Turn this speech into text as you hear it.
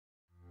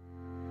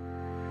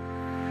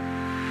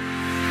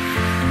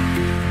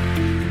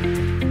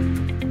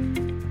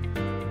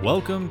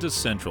Welcome to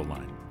Central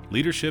Line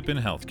Leadership in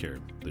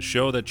Healthcare, the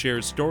show that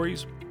shares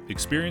stories,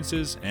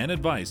 experiences, and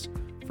advice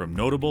from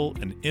notable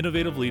and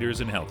innovative leaders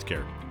in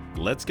healthcare.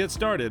 Let's get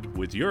started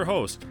with your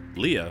host,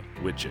 Leah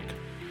Witchick.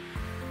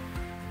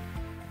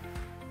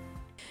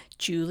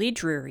 Julie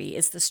Drury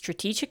is the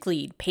Strategic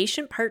Lead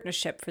Patient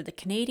Partnership for the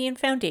Canadian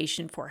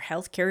Foundation for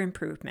Healthcare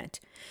Improvement.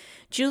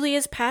 Julie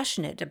is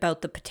passionate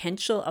about the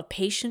potential of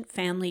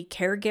patient-family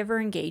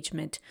caregiver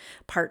engagement,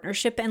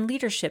 partnership, and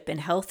leadership in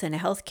health and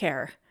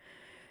healthcare.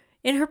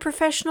 In her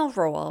professional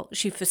role,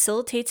 she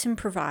facilitates and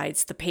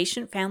provides the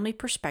patient-family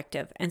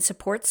perspective and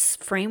supports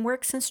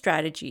frameworks and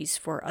strategies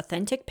for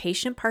authentic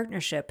patient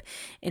partnership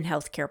in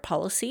healthcare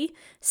policy,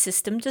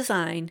 system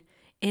design,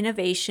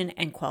 innovation,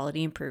 and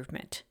quality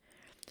improvement.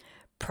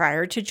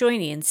 Prior to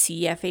joining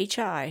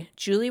CFHI,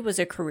 Julie was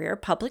a career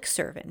public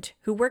servant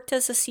who worked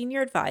as a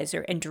senior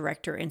advisor and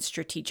director in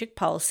strategic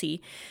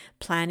policy,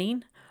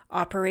 planning,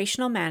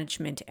 operational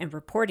management, and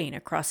reporting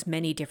across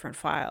many different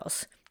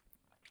files,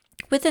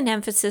 with an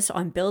emphasis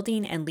on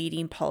building and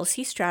leading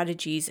policy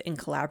strategies in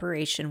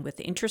collaboration with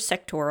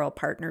intersectoral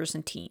partners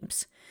and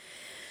teams.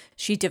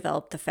 She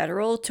developed the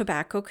Federal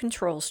Tobacco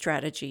Control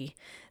Strategy,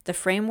 the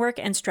framework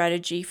and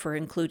strategy for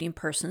including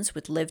persons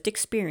with lived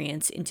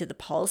experience into the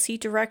policy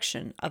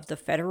direction of the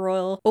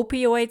Federal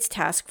Opioids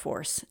Task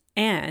Force,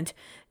 and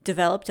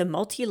developed a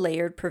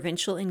multi-layered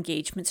provincial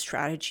engagement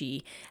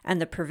strategy and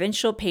the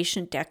Provincial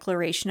Patient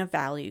Declaration of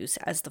Values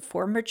as the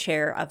former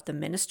chair of the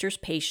Minister's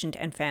Patient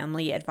and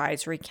Family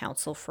Advisory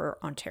Council for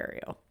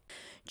Ontario.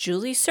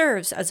 Julie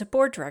serves as a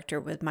board director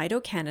with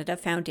Mito Canada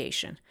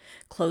Foundation,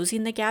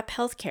 Closing the Gap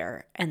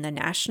Healthcare, and the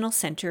National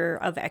Centre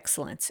of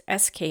Excellence,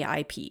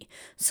 SKIP,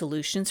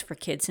 Solutions for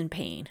Kids in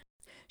Pain.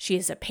 She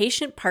is a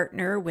patient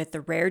partner with the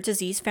Rare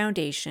Disease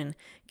Foundation,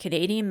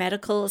 Canadian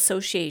Medical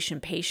Association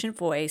Patient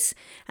Voice,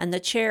 and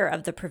the chair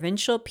of the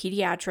Provincial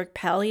Pediatric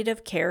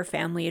Palliative Care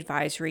Family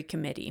Advisory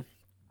Committee.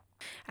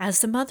 As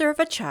the mother of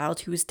a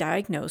child who was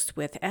diagnosed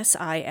with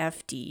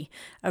SIFD,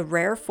 a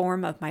rare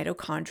form of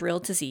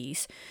mitochondrial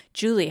disease,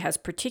 Julie has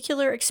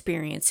particular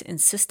experience in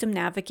system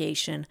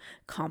navigation,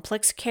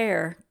 complex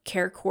care,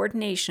 care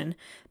coordination,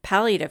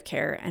 palliative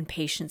care, and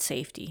patient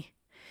safety.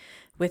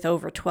 With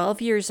over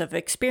 12 years of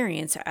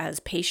experience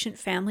as patient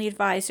family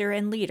advisor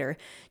and leader,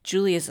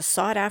 Julie is a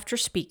sought-after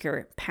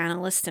speaker,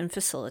 panelist, and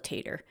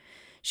facilitator.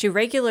 She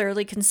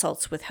regularly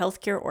consults with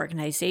healthcare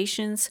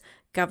organizations,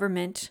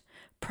 government,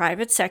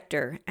 private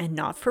sector, and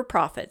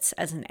not-for-profits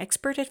as an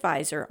expert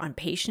advisor on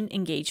patient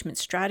engagement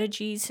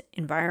strategies,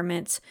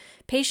 environments,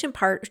 patient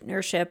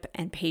partnership,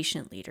 and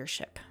patient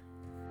leadership.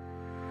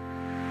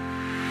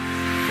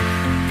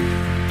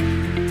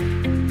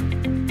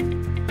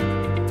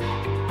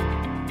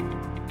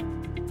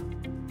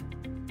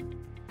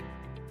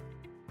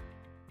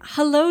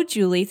 Hello,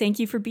 Julie. Thank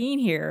you for being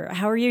here.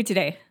 How are you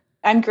today?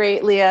 I'm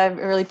great, Leah. I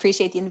really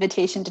appreciate the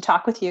invitation to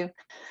talk with you.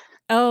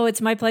 Oh,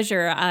 it's my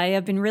pleasure. I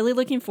have been really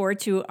looking forward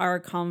to our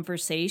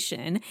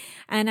conversation.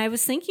 And I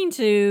was thinking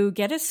to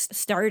get us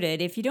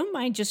started, if you don't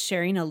mind just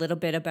sharing a little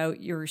bit about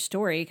your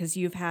story, because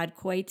you've had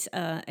quite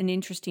an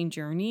interesting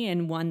journey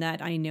and one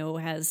that I know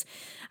has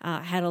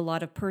had a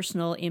lot of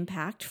personal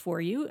impact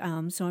for you.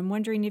 So I'm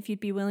wondering if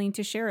you'd be willing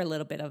to share a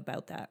little bit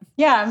about that.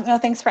 Yeah, no,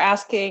 thanks for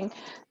asking.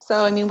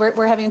 So, I mean,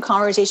 we're having a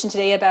conversation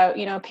today about,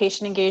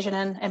 patient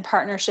engagement and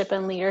partnership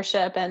and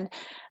leadership. And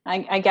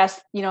I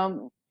guess,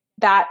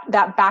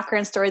 that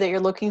background story that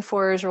you're looking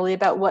for is really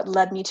about what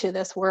led me to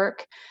this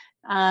work.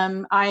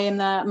 I am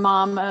the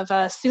mom of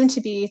a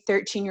soon-to-be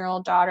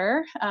 13-year-old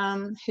daughter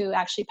who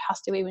actually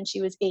passed away when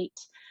she was 8,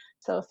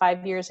 so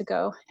 5 years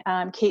ago.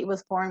 Kate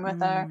was born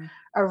with a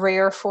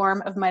rare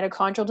form of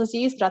mitochondrial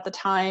disease, but at the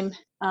time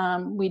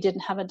we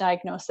didn't have a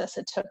diagnosis.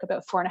 It took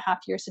about 4.5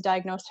 years to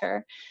diagnose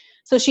her.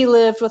 So she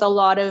lived with a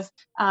lot of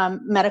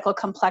medical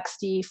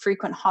complexity,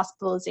 frequent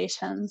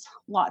hospitalizations,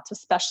 lots of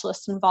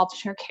specialists involved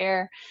in her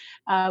care.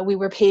 We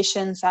were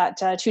patients at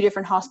 2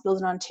 different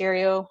hospitals in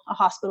Ontario, a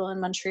hospital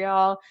in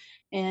Montreal,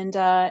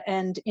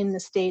 and in the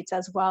States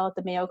as well at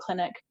the Mayo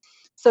Clinic.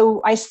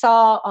 So I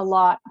saw a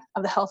lot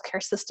of the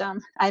healthcare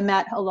system. I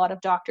met a lot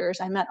of doctors.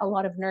 I met a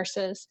lot of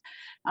nurses.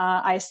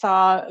 I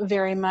saw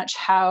very much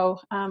how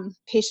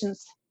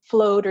patients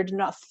flowed or did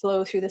not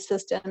flow through the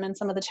system and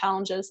some of the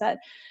challenges that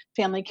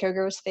family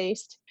caregivers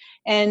faced.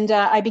 And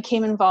I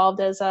became involved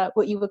as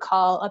what you would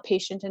call a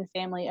patient and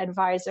family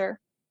advisor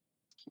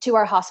to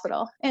our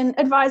hospital and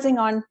advising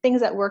on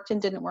things that worked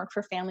and didn't work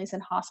for families in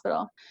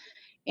hospital.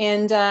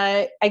 And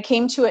I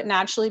came to it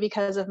naturally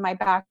because of my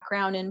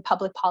background in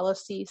public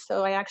policy.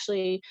 So I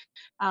actually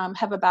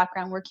have a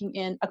background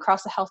working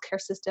across the healthcare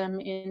system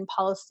in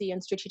policy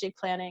and strategic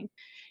planning.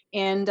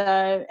 And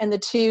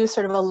the two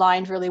sort of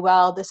aligned really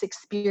well, this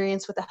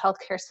experience with the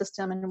healthcare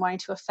system and wanting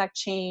to affect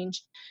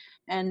change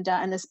and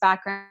this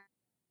background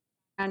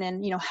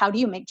and how do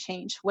you make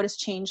change? What does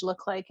change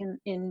look like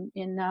in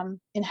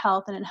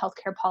health and in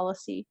healthcare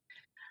policy?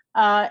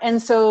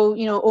 And so,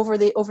 over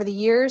the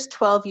years,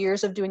 12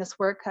 years of doing this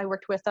work, I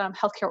worked with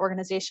healthcare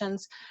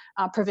organizations,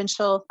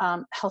 provincial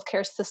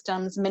healthcare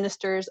systems,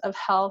 ministers of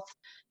health,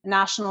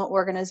 national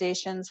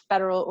organizations,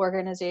 federal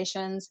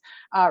organizations,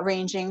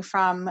 ranging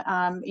from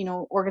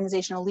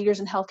organizational leaders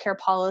in healthcare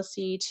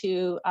policy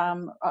to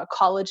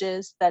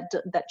colleges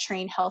that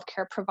train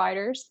healthcare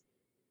providers,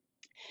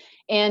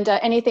 and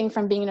anything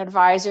from being an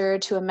advisor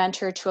to a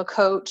mentor to a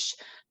coach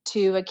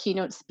to a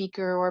keynote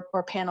speaker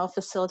or panel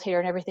facilitator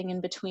and everything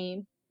in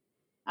between.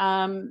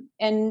 And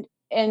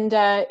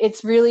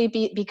it's really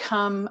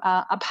become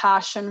a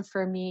passion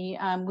for me.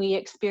 We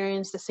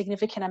experienced a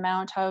significant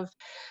amount of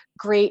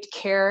great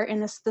care in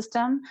the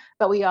system,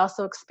 but we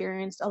also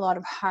experienced a lot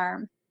of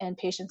harm and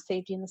patient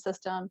safety in the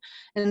system.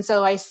 And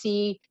so I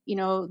see,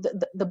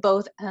 the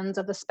both ends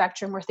of the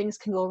spectrum where things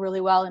can go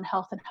really well in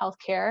health and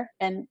healthcare,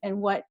 and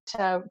what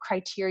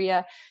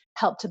criteria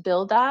help to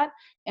build that.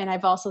 And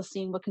I've also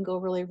seen what can go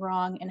really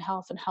wrong in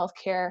health and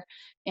healthcare,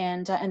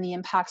 and the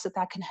impacts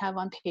that can have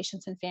on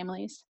patients and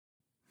families.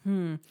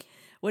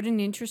 What an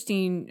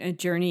interesting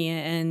journey.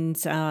 And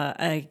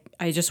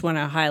I just want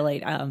to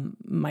highlight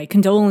my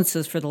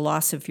condolences for the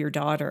loss of your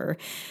daughter.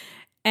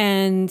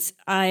 And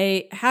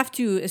I have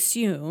to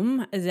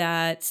assume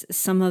that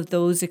some of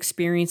those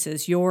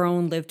experiences, your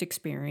own lived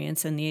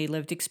experience and the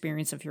lived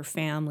experience of your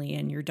family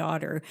and your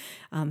daughter,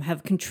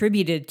 have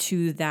contributed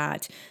to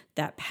that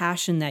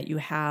passion that you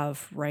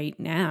have right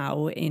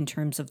now in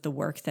terms of the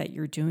work that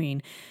you're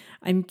doing.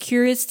 I'm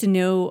curious to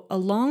know,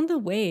 along the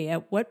way,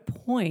 at what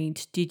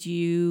point did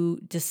you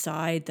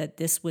decide that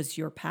this was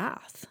your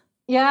path?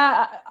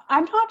 Yeah,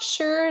 I'm not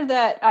sure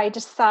that I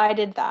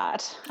decided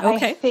that. I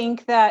Okay.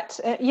 think that,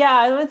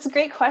 yeah, it's a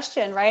great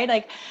question, right?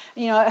 Like,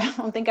 I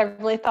don't think I've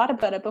really thought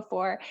about it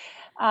before.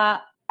 Uh,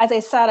 as I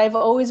said, I've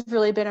always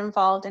really been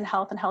involved in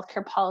health and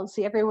healthcare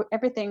policy,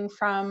 everything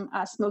from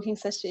smoking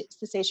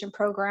cessation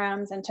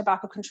programs and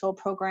tobacco control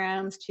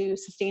programs to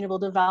sustainable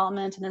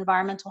development and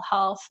environmental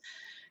health,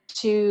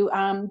 to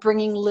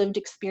bringing lived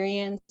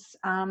experience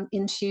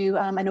into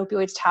an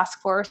opioids task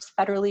force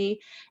federally,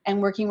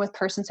 and working with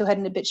persons who had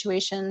an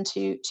habituation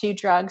to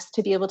drugs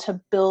to be able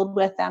to build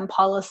with them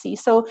policy.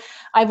 So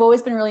I've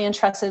always been really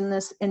interested in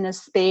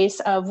this space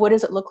of what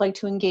does it look like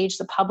to engage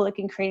the public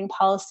in creating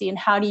policy, and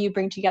how do you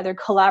bring together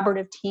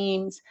collaborative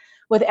teams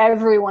with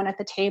everyone at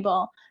the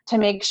table to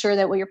make sure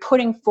that what you're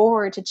putting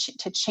forward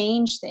to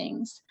change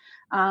things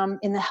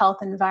in the health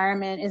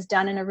environment is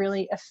done in a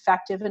really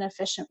effective and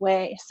efficient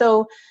way.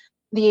 So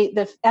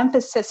the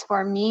emphasis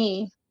for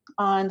me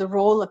on the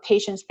role of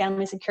patients,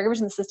 families, and caregivers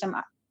in the system,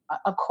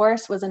 of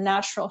course, was a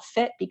natural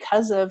fit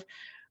because of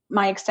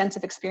my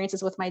extensive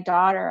experiences with my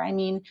daughter. I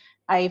mean,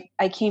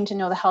 I came to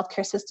know the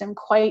healthcare system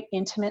quite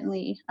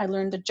intimately. I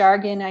learned the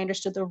jargon, I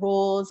understood the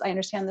roles, I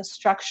understand the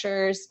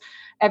structures,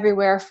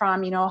 everywhere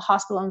from, a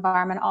hospital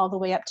environment all the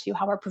way up to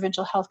how our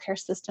provincial healthcare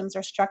systems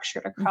are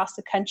structured across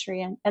the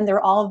country. And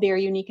they're all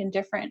very unique and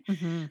different.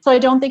 Mm-hmm. So I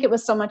don't think it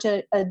was so much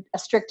a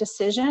strict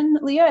decision,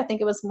 Leah. I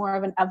think it was more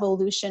of an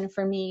evolution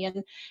for me.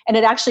 And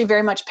it actually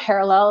very much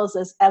parallels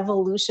this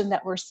evolution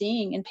that we're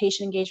seeing in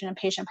patient engagement and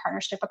patient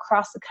partnership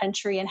across the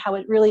country, and how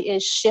it really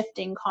is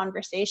shifting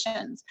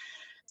conversations.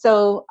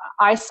 So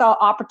I saw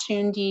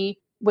opportunity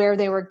where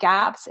there were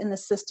gaps in the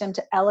system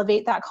to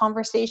elevate that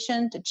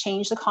conversation, to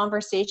change the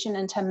conversation,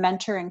 and to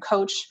mentor and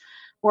coach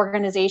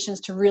organizations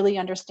to really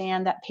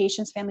understand that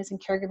patients, families,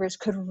 and caregivers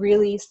could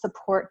really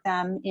support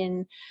them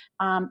in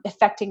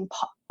effecting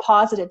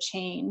positive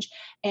change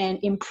and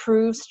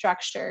improve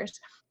structures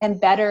and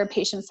better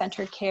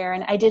patient-centered care.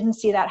 And I didn't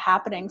see that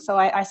happening. So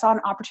I saw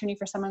an opportunity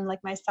for someone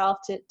like myself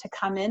to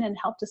come in and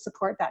help to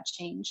support that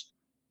change.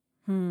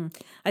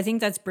 I think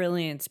that's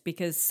brilliant,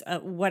 because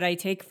what I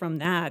take from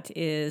that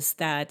is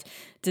that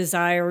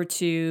desire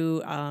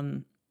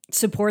to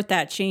support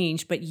that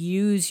change, but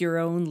use your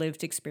own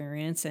lived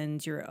experience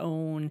and your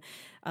own,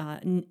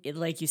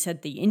 like you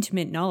said, the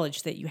intimate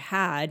knowledge that you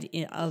had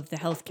of the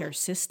healthcare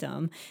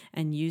system,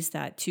 and use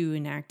that to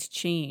enact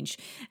change.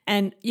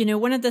 And,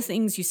 one of the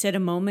things you said a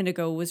moment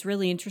ago was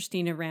really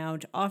interesting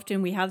around,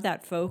 often we have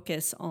that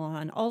focus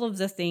on all of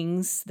the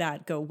things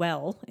that go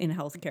well in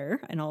healthcare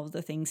and all of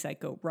the things that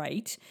go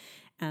right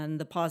and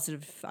the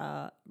positive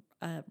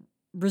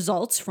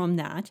results from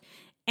that.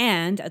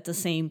 And at the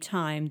same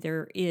time,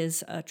 there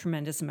is a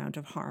tremendous amount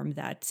of harm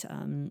that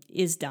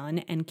is done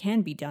and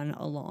can be done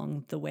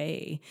along the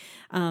way.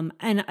 And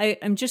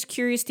I'm just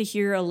curious to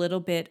hear a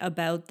little bit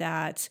about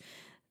that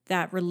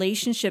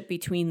relationship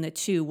between the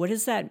two. What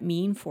does that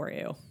mean for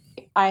you?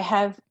 I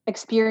have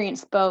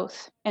experienced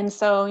both. And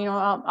so,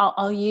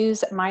 I'll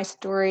use my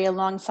story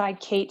alongside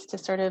Kate's to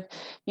sort of,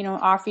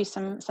 offer you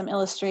some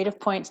illustrative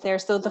points there.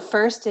 So the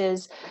first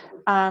is,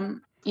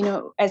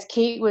 as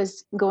Kate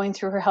was going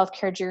through her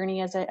healthcare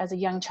journey as a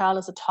young child,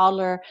 as a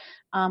toddler,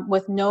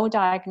 with no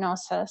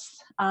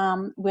diagnosis,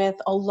 with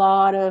a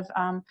lot of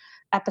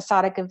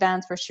episodic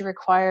events where she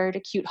required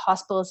acute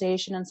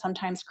hospitalization and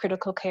sometimes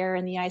critical care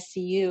in the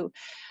ICU.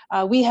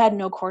 We had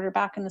no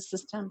quarterback in the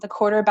system. The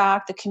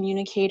quarterback, the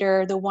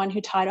communicator, the one who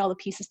tied all the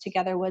pieces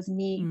together was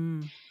me.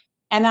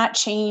 And that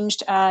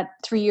changed at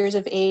 3 years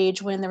of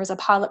age when there was a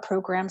pilot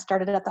program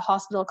started at the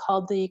hospital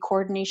called the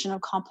Coordination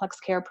of Complex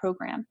Care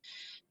Program.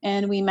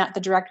 And we met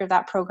the director of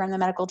that program, the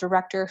medical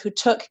director, who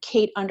took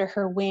Kate under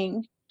her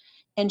wing.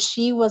 And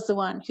she was the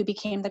one who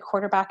became the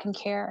quarterback in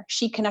care.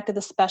 She connected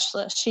the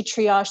specialist. She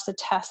triaged the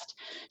test.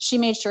 She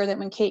made sure that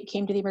when Kate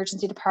came to the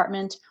emergency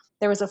department,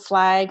 there was a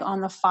flag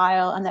on the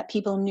file and that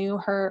people knew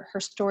her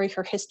story,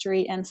 her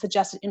history, and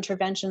suggested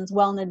interventions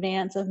well in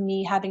advance of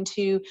me having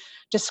to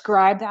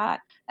describe that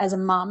as a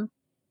mom.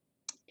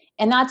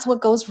 And that's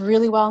what goes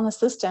really well in the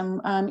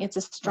system. It's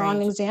a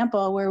strong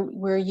example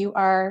where you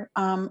are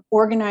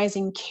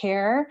organizing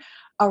care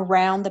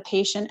around the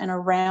patient and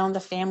around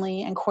the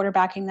family and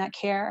quarterbacking that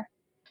care.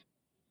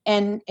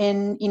 And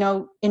in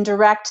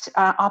direct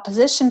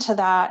opposition to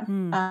that,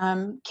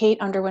 Kate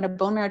underwent a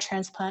bone marrow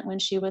transplant when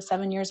she was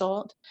 7 years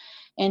old.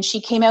 And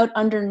she came out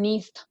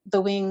underneath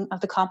the wing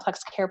of the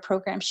complex care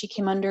program. She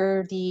came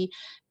under the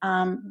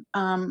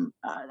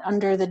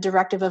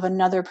directive of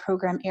another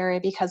program area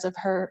because of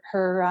her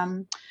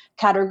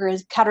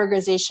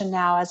categorization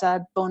now as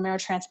a bone marrow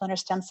transplant or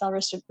stem cell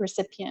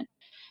recipient.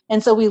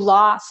 And so we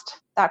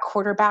lost that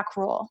quarterback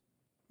role.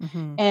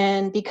 Mm-hmm.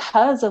 And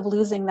because of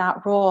losing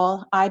that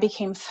role, I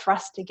became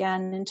thrust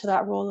again into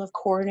that role of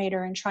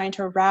coordinator and trying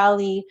to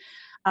rally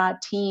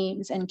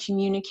teams and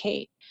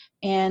communicate.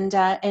 And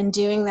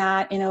doing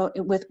that,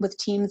 with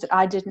teams that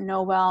I didn't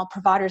know well,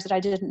 providers that I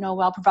didn't know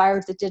well,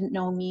 providers that didn't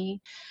know me,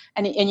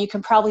 and you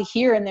can probably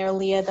hear in there,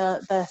 Leah,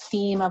 the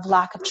theme of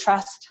lack of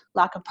trust,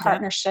 lack of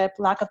partnership,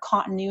 lack of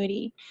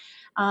continuity,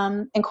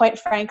 and quite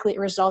frankly, it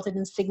resulted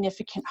in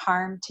significant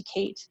harm to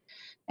Kate.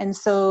 And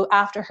so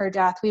after her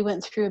death, we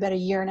went through about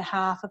 1.5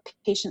 years of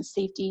patient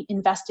safety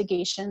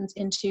investigations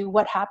into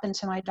what happened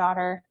to my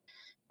daughter,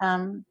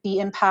 the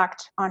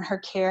impact on her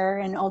care,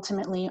 and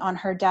ultimately on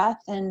her death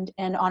and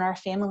on our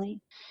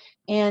family.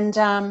 And,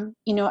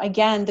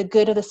 again, the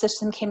good of the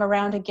system came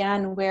around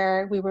again,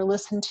 where we were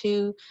listened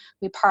to,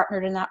 we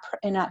partnered in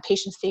that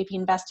patient safety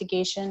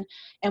investigation,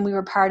 and we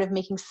were part of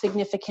making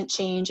significant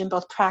change in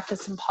both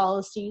practice and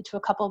policy to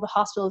a couple of the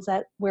hospitals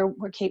where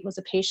Kate was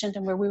a patient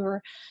and where we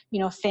were,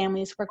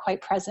 families were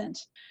quite present.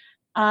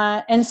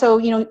 And so,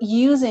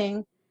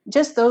 using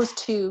just those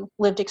two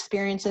lived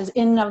experiences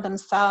in and of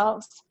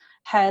themselves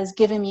has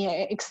given me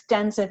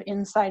extensive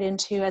insight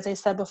into, as I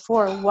said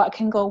before, what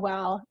can go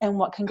well and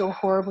what can go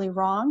horribly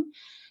wrong,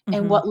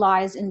 and what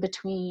lies in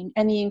between,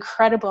 and the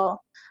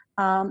incredible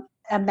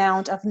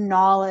amount of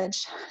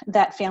knowledge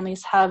that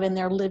families have in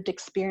their lived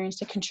experience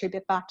to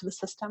contribute back to the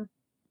system.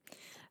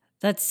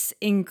 That's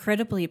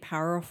incredibly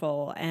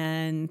powerful.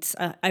 And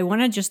I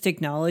want to just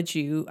acknowledge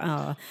you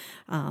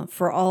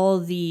for all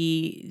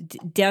the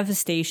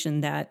devastation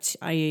that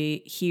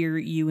I hear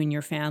you and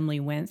your family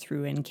went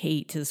through, and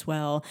Kate as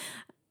well.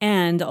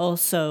 And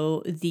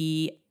also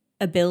the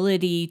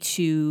ability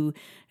to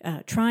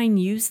try and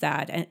use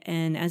that.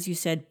 And as you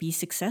said, be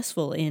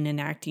successful in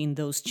enacting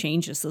those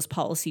changes, those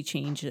policy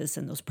changes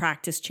and those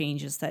practice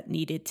changes that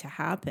needed to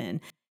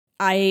happen.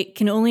 I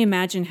can only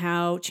imagine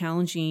how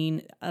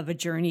challenging of a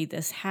journey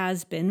this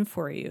has been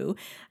for you.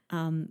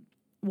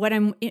 What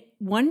I'm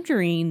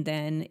wondering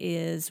then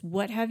is,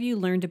 what have you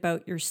learned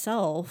about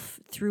yourself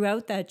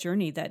throughout that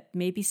journey that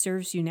maybe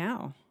serves you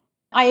now?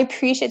 I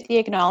appreciate the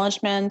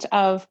acknowledgement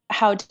of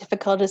how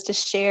difficult it is to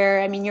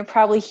share. I mean, you're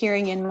probably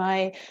hearing in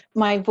my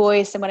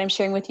voice and what I'm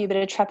sharing with you a bit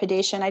of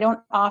trepidation. I don't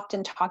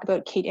often talk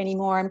about Kate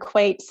anymore. I'm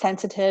quite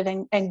sensitive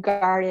and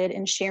guarded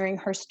in sharing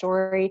her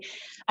story.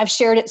 I've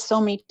shared it so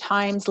many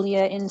times,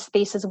 Leah, in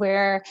spaces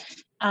where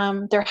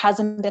there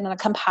hasn't been a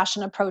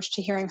compassionate approach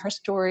to hearing her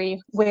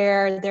story,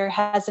 where there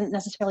hasn't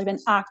necessarily been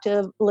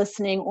active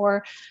listening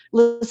or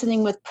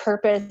listening with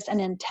purpose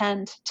and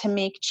intent to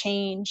make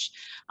change,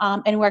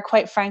 and where,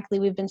 quite frankly,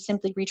 we've been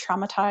simply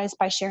re-traumatized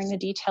by sharing the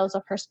details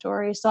of her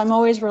story. So I'm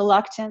always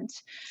reluctant,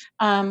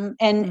 and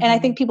I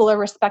think people are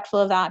respectful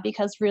of that,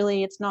 because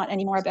really it's not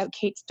anymore about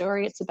Kate's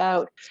story. It's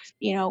about,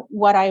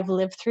 what I've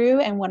lived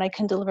through and what I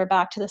can deliver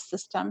back to the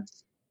system.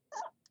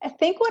 I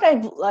think what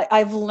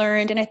I've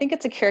learned, and I think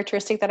it's a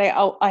characteristic that I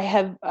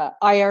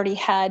already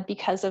had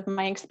because of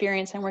my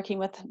experience in working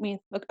with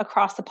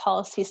across the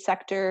policy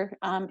sector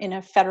in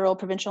a federal,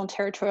 provincial, and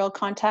territorial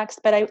context.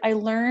 But I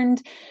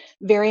learned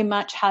very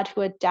much how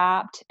to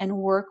adapt and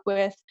work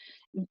with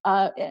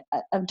a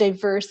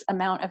diverse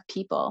amount of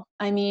people.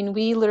 I mean,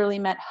 we literally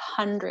met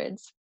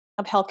hundreds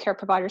of healthcare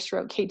providers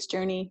throughout Kate's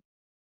journey.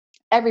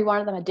 Every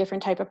one of them a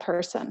different type of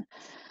person.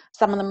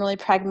 Some of them really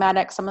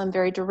pragmatic, some of them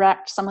very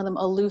direct, some of them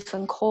aloof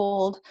and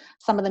cold,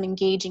 some of them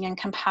engaging and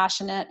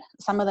compassionate,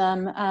 some of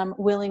them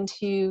willing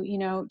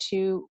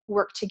to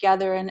work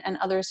together, and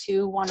others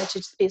who wanted to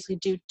just basically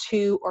do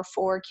to or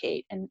for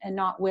Kate and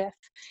not with.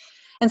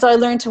 And so I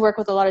learned to work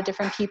with a lot of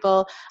different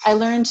people. I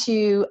learned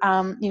to,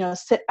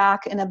 sit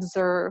back and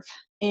observe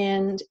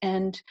and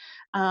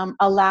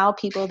allow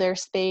people their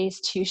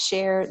space to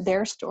share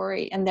their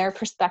story and their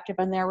perspective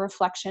and their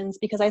reflections,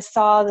 because I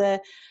saw the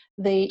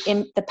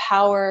the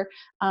power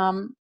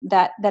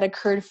that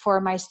occurred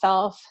for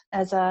myself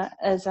as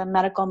a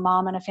medical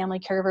mom and a family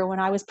caregiver when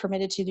I was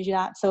permitted to do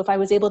that. So if I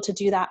was able to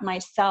do that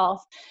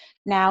myself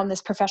now in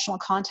this professional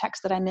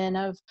context that I'm in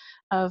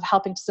of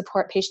helping to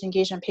support patient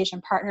engagement,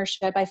 patient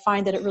partnership, I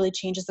find that it really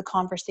changes the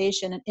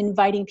conversation and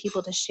inviting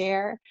people to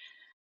share.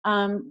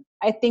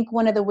 I think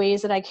one of the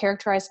ways that I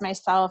characterize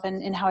myself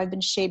and how I've been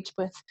shaped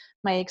with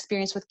my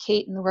experience with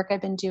Kate and the work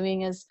I've been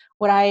doing is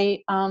what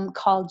I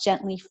call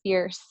gently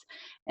fierce.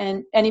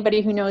 And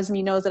anybody who knows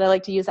me knows that I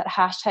like to use that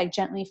hashtag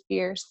gently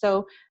fierce.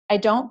 So I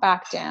don't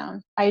back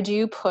down. I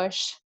do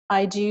push.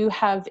 I do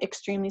have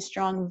extremely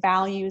strong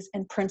values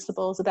and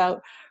principles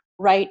about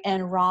right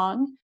and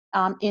wrong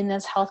in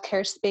this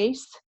healthcare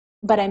space,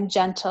 but I'm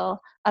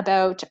gentle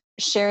about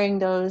sharing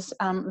those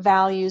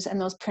values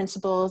and those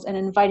principles and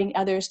inviting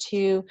others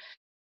to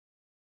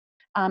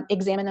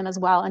examine them as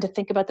well and to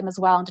think about them as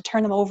well and to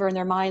turn them over in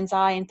their mind's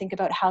eye and think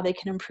about how they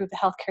can improve the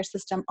healthcare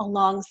system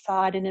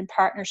alongside and in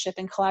partnership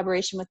and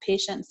collaboration with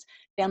patients,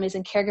 families,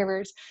 and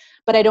caregivers.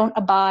 But I don't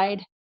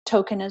abide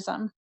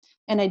tokenism,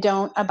 and I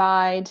don't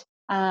abide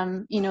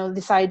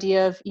this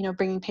idea of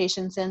bringing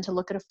patients in to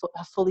look at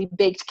a fully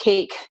baked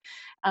cake.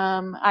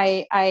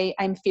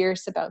 I'm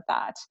fierce about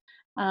that.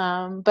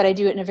 But I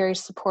do it in a very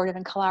supportive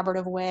and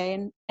collaborative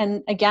way.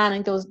 And again,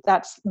 I think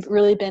that's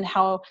really been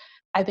how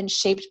I've been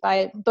shaped by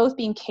it, both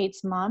being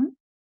Kate's mom,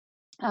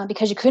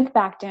 because you couldn't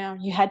back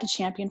down. You had to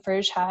champion for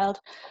your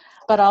child,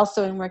 but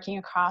also in working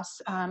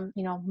across,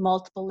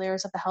 multiple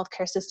layers of the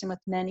healthcare system with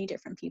many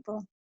different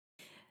people.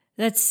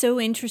 That's so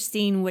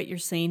interesting what you're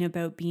saying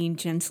about being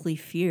gently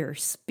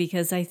fierce,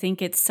 because I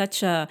think it's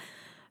such a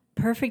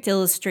perfect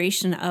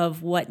illustration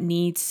of what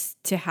needs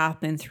to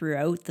happen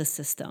throughout the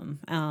system.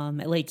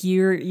 Like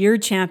you're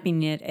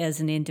championing it as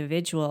an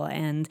individual,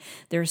 and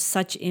there's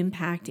such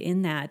impact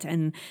in that.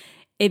 And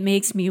it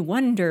makes me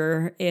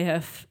wonder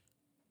if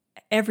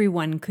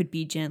everyone could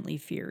be gently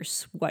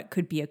fierce, what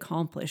could be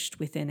accomplished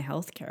within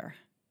healthcare.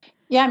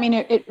 Yeah, I mean,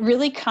 it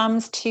really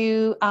comes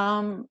to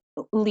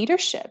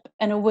leadership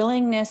and a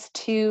willingness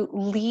to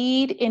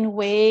lead in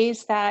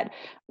ways that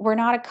we're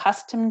not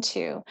accustomed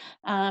to.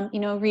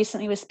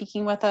 Recently was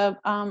speaking with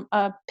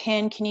a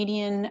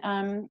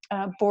pan-Canadian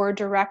board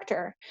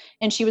director,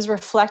 and she was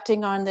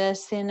reflecting on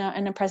this in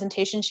a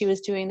presentation she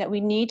was doing, that we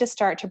need to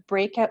start to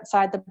break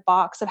outside the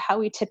box of how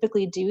we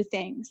typically do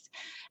things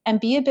and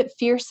be a bit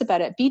fierce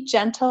about it, be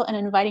gentle and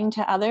inviting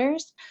to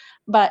others,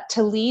 but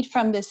to lead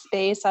from this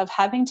space of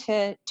having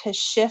to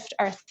shift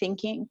our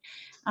thinking.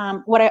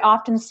 What I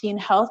often see in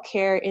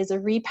healthcare is a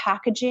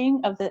repackaging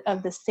of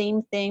the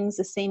same things,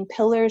 the same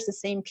pillars, the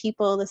same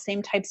people, the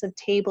same types of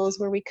tables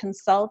where we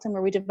consult and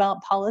where we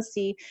develop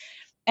policy,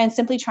 and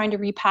simply trying to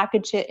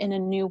repackage it in a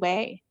new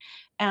way.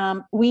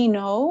 We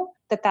know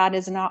that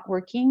is not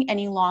working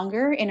any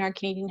longer in our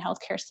Canadian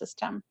healthcare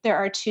system. There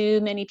are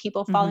too many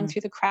people falling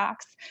through the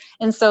cracks.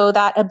 And so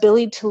that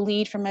ability to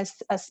lead from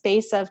a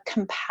space of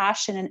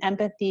compassion and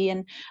empathy,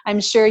 and I'm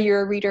sure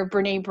you're a reader of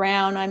Brene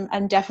Brown.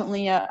 I'm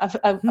definitely a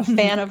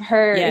fan of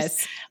hers.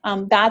 Yes.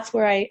 That's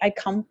where I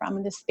come from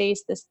in this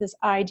space, this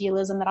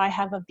idealism that I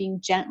have of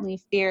being gently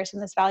fierce,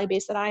 and this value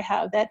base that I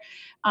have, that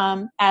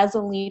as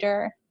a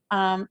leader,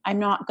 I'm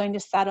not going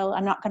to settle.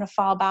 I'm not going to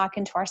fall back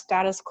into our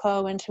status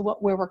quo, into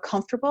where we're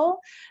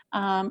comfortable.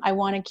 I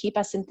want to keep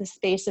us in the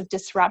space of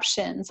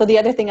disruption. So the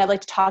other thing I'd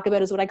like to talk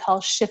about is what I call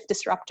shift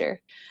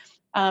disruptor.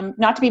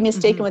 Not to be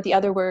mistaken with the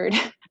other word.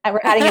 We're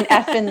adding an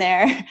F in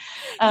there.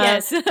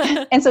 Yes.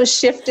 And so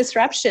shift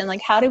disruption,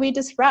 like how do we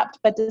disrupt,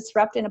 but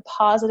disrupt in a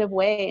positive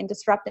way, and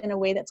disrupt in a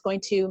way that's going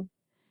to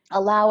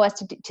allow us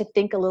to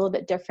think a little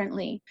bit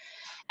differently.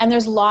 And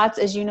there's lots,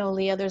 as you know,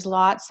 Leah, there's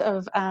lots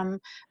of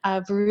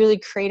really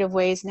creative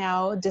ways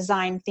now: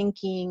 design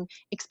thinking,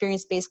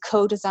 experience-based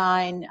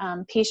co-design,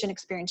 patient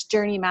experience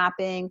journey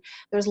mapping.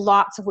 There's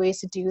lots of ways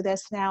to do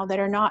this now that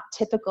are not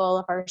typical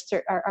of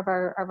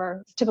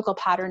our typical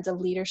patterns of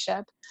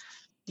leadership.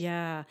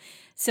 Yeah.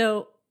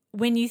 So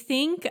when you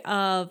think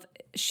of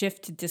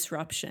shift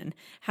disruption,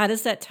 how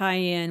does that tie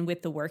in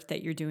with the work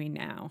that you're doing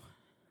now?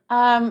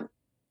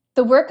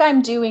 The work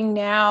I'm doing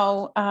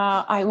now,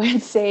 I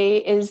would say,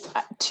 is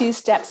 2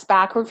 steps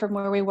backward from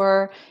where we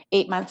were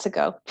 8 months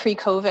ago,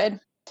 pre-COVID.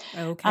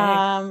 Okay.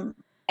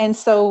 And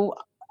so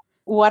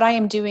what I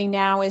am doing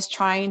now is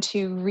trying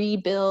to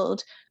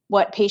rebuild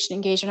what patient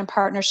engagement and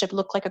partnership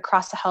looked like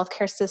across the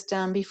healthcare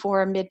system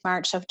before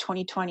mid-March of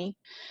 2020.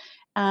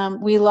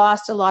 We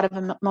lost a lot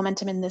of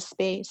momentum in this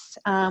space.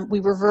 We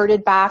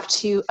reverted back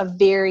to a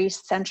very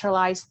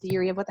centralized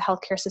theory of what the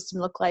healthcare system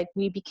looked like.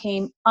 We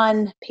became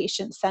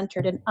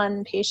unpatient-centered and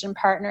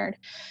unpatient-partnered.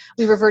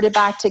 We reverted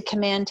back to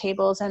command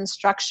tables and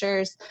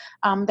structures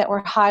that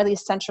were highly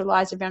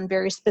centralized around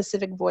very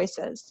specific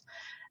voices.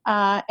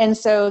 And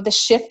so the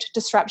shift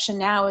disruption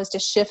now is to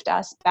shift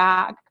us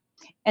back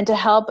and to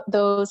help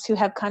those who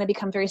have kind of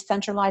become very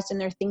centralized in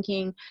their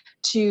thinking,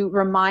 to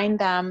remind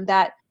them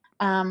that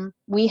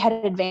we had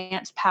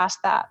advanced past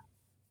that.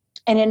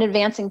 And in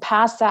advancing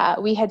past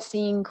that, we had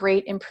seen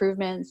great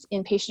improvements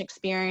in patient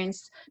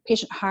experience,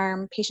 patient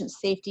harm, patient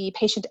safety,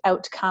 patient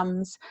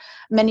outcomes,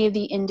 many of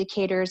the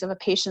indicators of a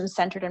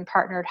patient-centered and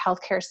partnered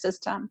healthcare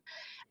system.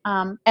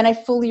 And I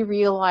fully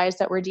realize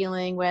that we're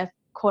dealing with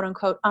quote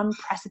unquote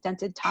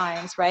unprecedented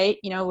times, right?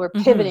 We're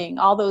pivoting,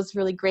 all those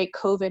really great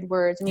COVID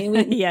words. I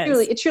mean, Yes.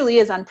 it truly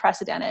is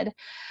unprecedented.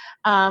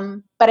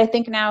 But I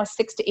think now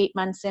 6 to 8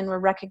 months in, we're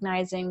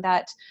recognizing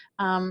that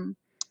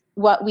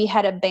what we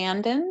had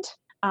abandoned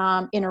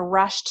in a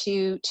rush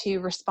to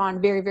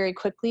respond very, very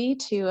quickly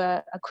to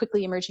a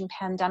quickly emerging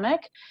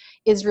pandemic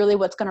is really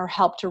what's going to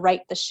help to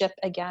right the ship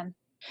again.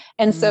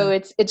 And so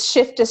it's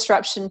shift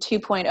disruption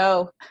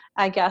 2.0,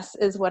 I guess,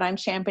 is what I'm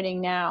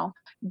championing now,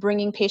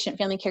 bringing patient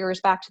family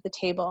caregivers back to the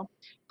table,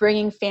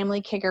 bringing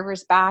family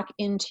caregivers back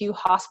into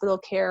hospital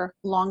care,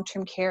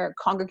 long-term care,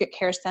 congregate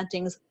care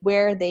settings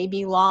where they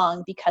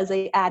belong because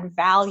they add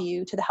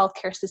value to the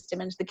healthcare system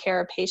and to the care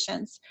of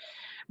patients.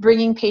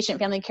 Bringing patient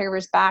family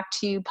caregivers back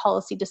to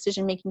policy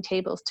decision-making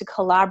tables to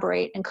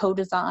collaborate and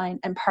co-design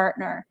and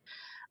partner.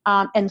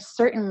 And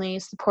certainly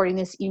supporting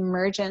this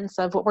emergence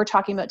of what we're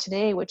talking about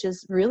today, which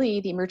is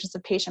really the emergence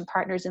of patient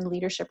partners in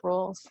leadership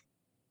roles.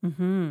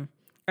 Mm-hmm.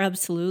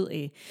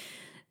 Absolutely.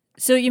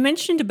 So you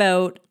mentioned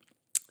about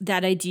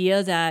that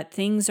idea that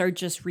things are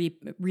just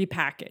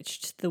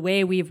repackaged. The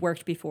way we've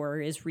worked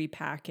before is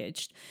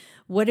repackaged.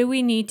 What do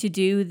we need to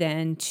do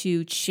then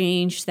to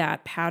change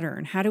that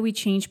pattern? How do we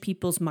change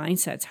people's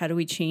mindsets? How do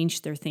we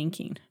change their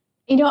thinking?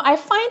 I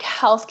find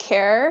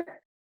healthcare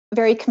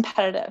very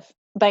competitive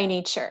by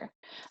nature.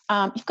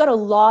 You've got a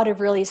lot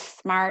of really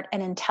smart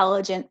and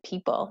intelligent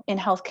people in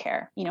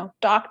healthcare,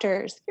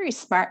 doctors, very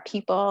smart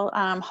people,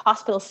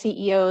 hospital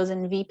CEOs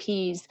and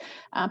VPs,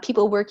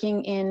 people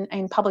working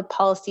in public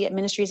policy at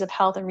ministries of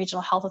health and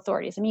regional health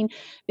authorities. I mean,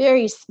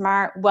 very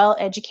smart,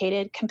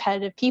 well-educated,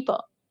 competitive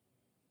people.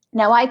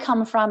 Now, I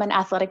come from an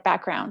athletic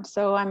background,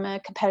 so I'm a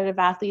competitive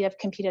athlete. I've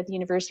competed at the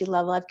university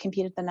level. I've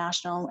competed at the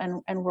national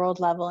and world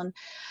level,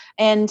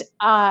 and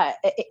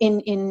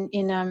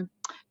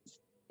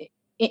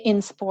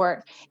in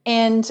sport.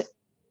 And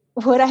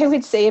what I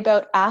would say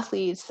about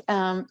athletes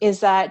is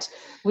that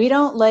we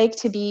don't like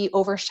to be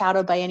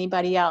overshadowed by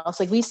anybody else.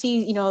 Like we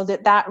see,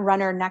 that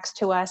runner next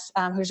to us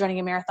who's running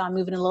a marathon,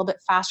 moving a little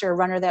bit faster, a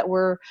runner that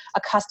we're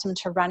accustomed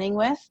to running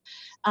with.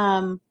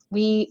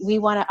 We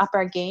want to up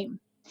our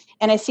game.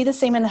 And I see the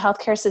same in the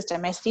healthcare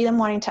system. I see them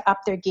wanting to up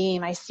their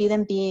game. I see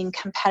them being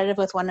competitive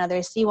with one another.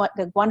 I see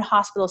one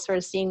hospital sort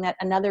of seeing that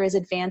another is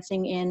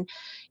advancing in,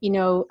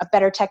 a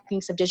better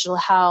techniques of digital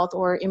health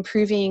or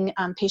improving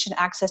patient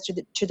access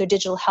to their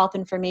digital health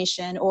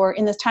information, or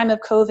in this time of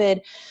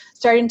COVID,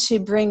 starting to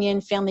bring in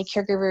family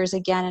caregivers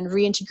again and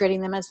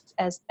reintegrating them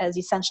as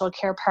essential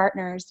care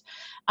partners.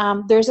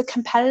 There's a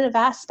competitive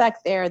aspect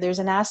there. There's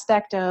an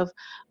aspect of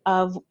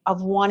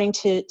wanting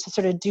to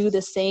sort of do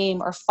the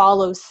same or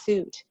follow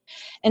suit.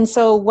 And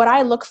so what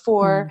I look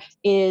for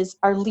is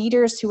our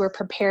leaders who are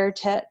prepared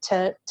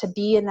to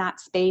be in that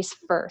space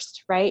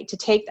first, right? To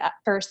take that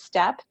first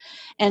step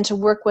and to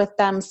work with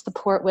them,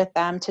 support with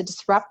them, to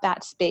disrupt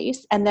that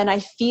space. And then I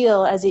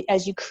feel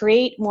as you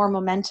create more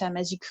momentum,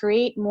 as you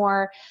create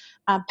more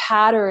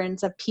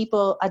patterns of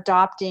people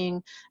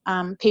adopting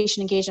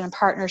patient engagement and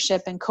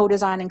partnership and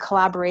co-design and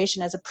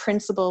collaboration as a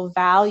principal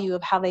value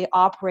of how they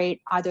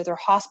operate either their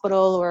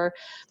hospital or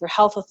their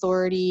health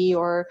authority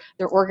or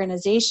their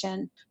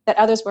organization, that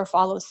others will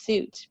follow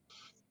suit.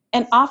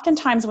 And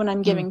oftentimes when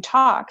I'm giving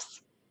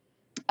talks,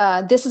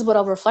 this is what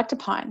I'll reflect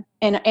upon,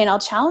 and I'll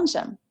challenge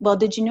them. Well,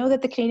 did you know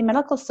that the Canadian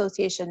Medical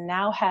Association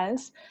now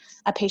has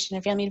a patient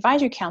and family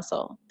advisory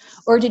council?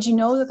 Or did you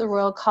know that the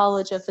Royal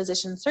College of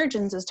Physician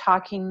Surgeons is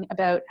talking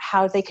about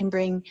how they can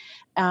bring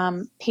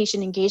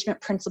patient engagement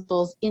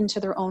principles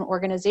into their own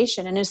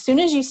organization? And as soon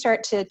as you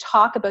start to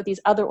talk about these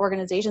other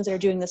organizations that are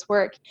doing this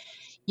work,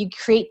 you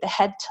create the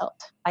head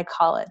tilt, I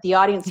call it. The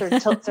audience sort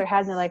of tilts their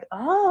heads and they're like,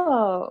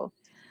 oh,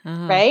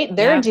 right?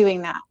 They're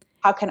doing that.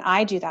 How can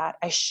I do that?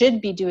 I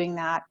should be doing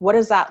that. What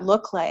does that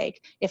look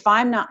like? If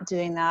I'm not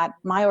doing that,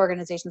 my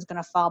organization is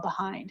going to fall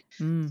behind.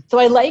 So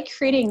I like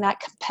creating that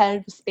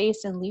competitive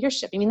space in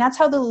leadership. I mean, that's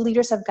how the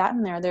leaders have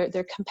gotten there.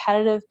 They're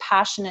competitive,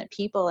 passionate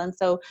people. And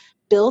so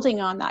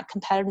building on that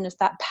competitiveness,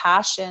 that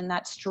passion,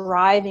 that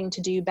striving to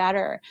do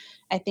better,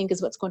 I think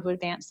is what's going to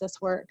advance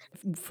this work.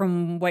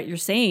 From what you're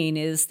saying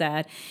is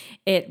that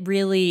it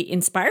really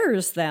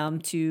inspires them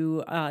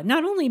to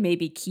not only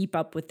maybe keep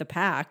up with the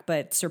pack,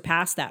 but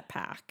surpass that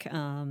pack.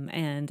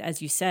 And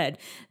as you said,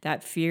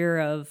 that fear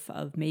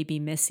of maybe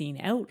missing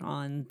out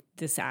on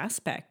this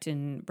aspect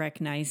and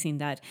recognizing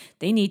that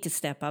they need to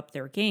step up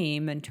their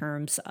game in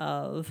terms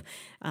of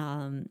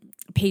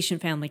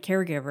patient family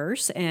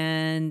caregivers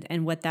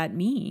and what that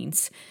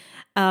means.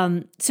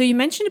 So you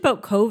mentioned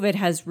about COVID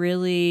has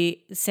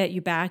really set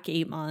you back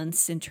 8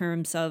 months in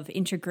terms of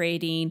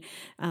integrating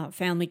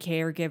family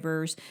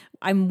caregivers.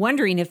 I'm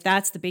wondering if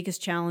that's the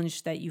biggest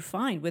challenge that you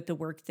find with the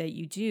work that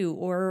you do,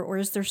 or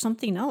is there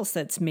something else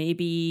that's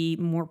maybe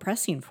more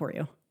pressing for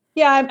you?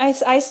 Yeah,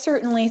 I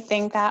certainly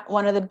think that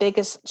one of the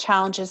biggest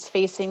challenges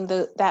facing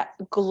that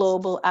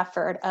global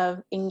effort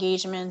of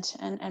engagement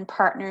and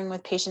partnering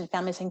with patient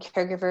families and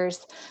caregivers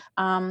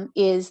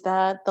is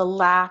the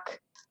lack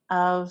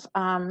of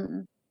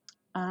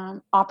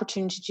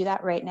opportunity to do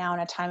that right now in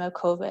a time of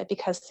COVID,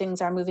 because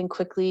things are moving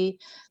quickly.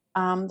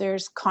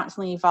 There's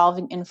constantly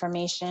evolving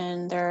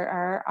information. There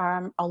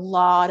are a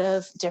lot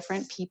of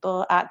different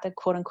people at the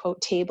quote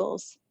unquote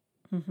tables.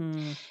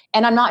 Mm-hmm.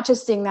 And I'm not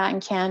just seeing that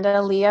in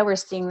Canada, Leah. We're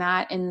seeing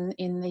that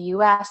in the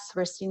US.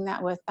 We're seeing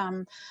that with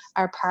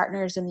our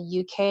partners in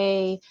the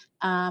UK,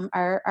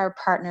 our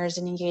partners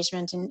in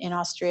engagement in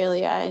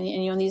Australia,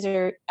 and these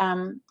are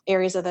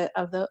areas of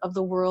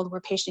the world where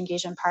patient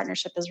engagement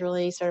partnership has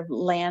really sort of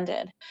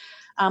landed.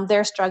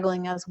 They're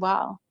struggling as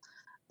well.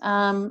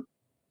 To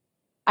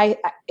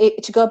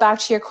go back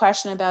to your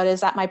question about,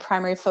 is that my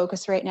primary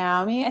focus right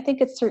now? I mean, I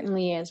think it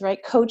certainly is,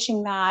 right?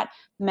 Coaching that,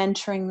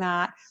 mentoring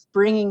that,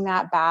 bringing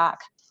that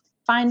back,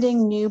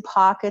 finding new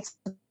pockets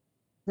and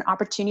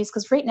opportunities,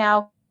 because right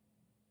now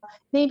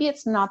maybe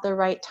it's not the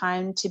right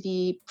time to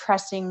be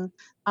pressing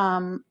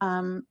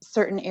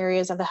certain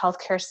areas of the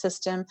healthcare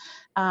system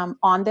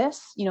on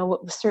this.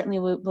 Certainly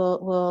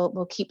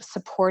we'll keep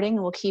supporting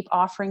and we'll keep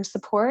offering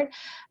support,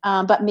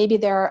 but maybe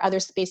there are other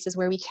spaces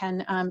where we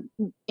can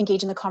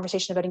engage in the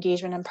conversation about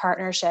engagement and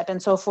partnership.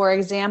 And so, for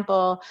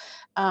example,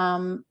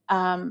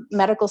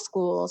 medical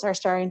schools are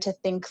starting to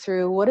think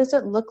through, what does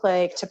it look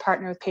like to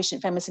partner with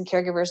patient families and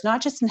caregivers,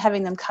 not just in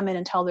having them come in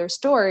and tell their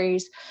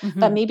stories,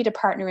 but maybe to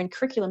partner in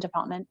curriculum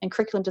development and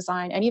curriculum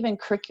design and even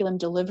curriculum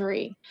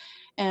delivery.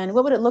 And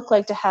what would it look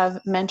like to have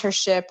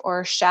mentorship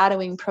or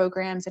shadowing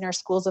programs in our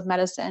schools of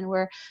medicine,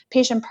 where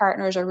patient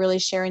partners are really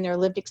sharing their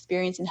lived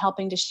experience and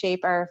helping to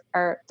shape our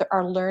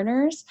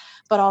learners,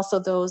 but also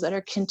those that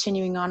are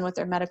continuing on with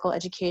their medical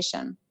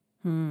education.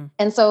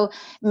 And so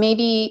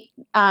maybe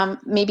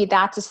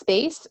that's a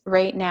space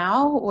right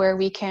now where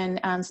we can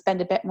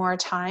spend a bit more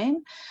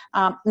time.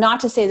 Not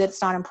to say that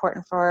it's not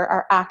important for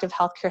our active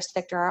healthcare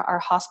sector, our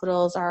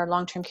hospitals, our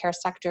long-term care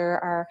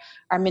sector,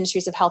 our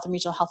ministries of health and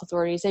regional health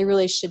authorities. They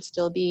really should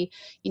still be,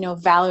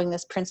 valuing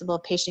this principle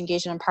of patient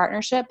engagement and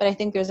partnership. But I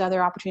think there's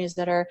other opportunities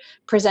that are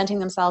presenting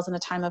themselves in the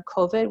time of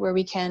COVID where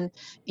we can,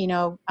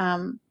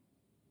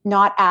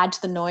 not add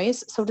to the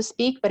noise, so to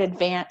speak, but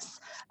advance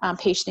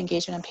patient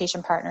engagement and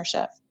patient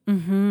partnership.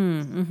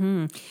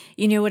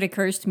 What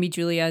occurs to me,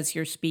 Julia, as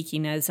you're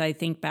speaking, as I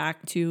think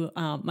back to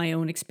my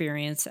own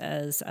experience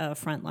as a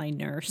frontline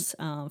nurse,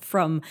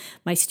 from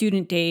my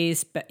student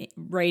days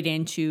right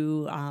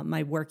into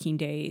my working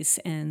days,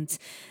 and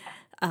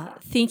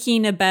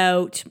thinking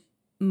about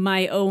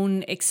my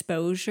own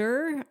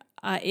exposure,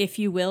 if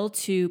you will,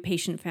 to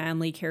patient,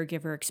 family,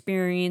 caregiver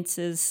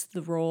experiences,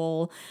 the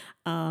role.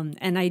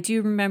 And I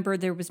do remember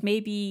there was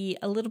maybe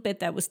a little bit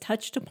that was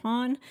touched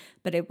upon,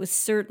 but it was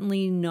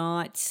certainly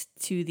not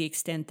to the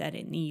extent that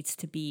it needs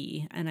to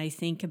be. And I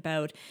think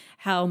about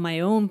how my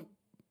own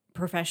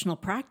professional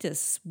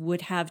practice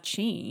would have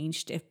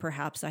changed if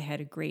perhaps I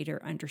had a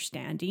greater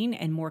understanding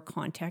and more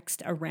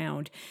context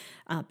around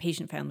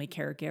patient, family,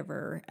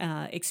 caregiver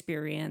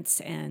experience,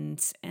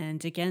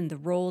 and again, the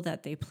role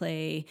that they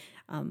play,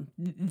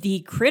 the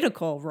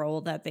critical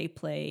role that they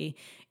play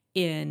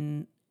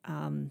in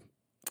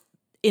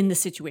the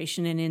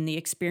situation and in the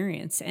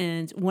experience.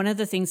 And one of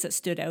the things that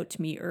stood out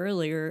to me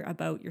earlier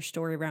about your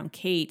story around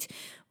Kate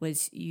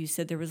was you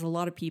said there was a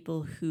lot of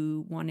people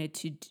who wanted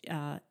to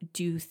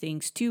do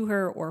things to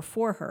her or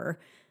for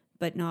her,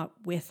 but not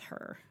with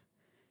her.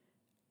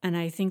 And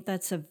I think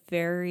that's a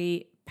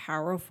very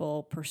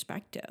powerful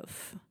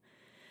perspective.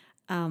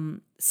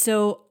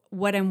 So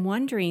what I'm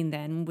wondering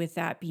then, with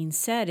that being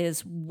said,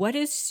 is what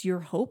is your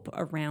hope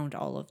around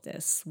all of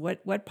this?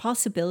 What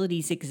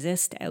possibilities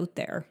exist out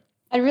there?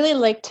 I'd really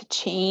like to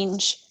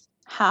change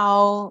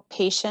how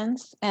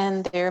patients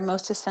and their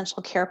most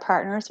essential care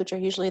partners, which are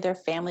usually their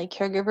family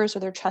caregivers or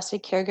their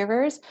trusted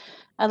caregivers,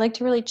 I'd like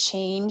to really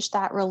change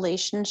that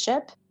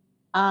relationship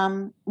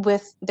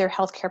with their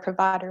healthcare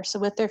provider, so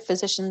with their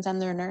physicians and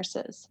their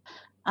nurses.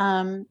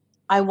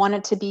 I want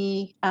it to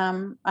be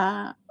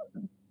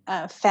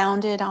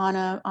founded on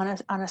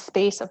a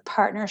space of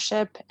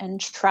partnership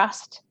and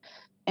trust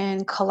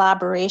and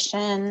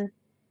collaboration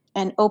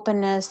and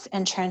openness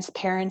and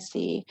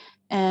transparency.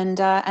 And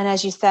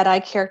as you said, I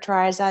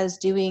characterize that as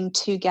doing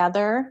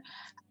together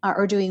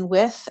or doing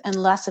with, and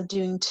less of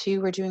doing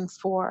to or doing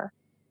for.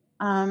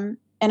 And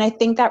I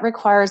think that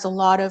requires a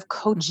lot of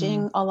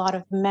coaching, a lot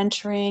of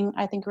mentoring.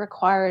 I think it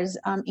requires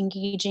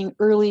engaging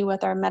early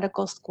with our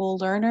medical school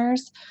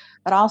learners,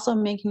 but also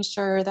making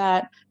sure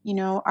that,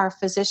 our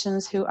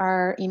physicians who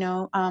are,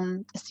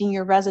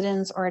 senior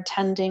residents or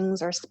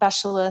attendings or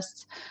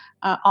specialists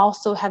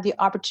also have the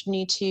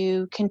opportunity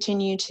to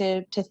continue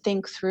to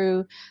think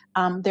through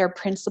their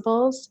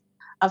principles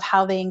of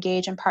how they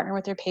engage and partner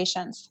with their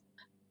patients.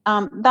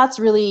 That's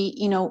really,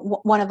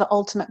 one of the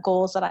ultimate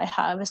goals that I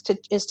have is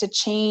to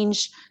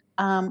change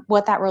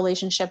what that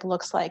relationship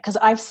looks like. Because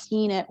I've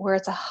seen it where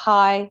it's a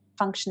high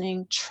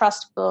functioning,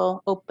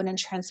 trustful, open and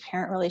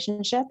transparent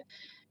relationship.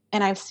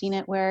 and I've seen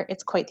it where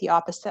it's quite the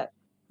opposite.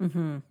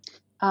 Mm-hmm.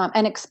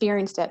 And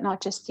experienced it,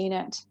 not just seen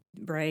it.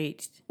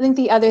 Right. I think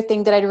the other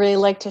thing that I'd really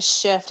like to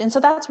shift, and so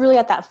that's really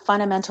at that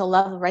fundamental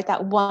level, right?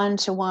 That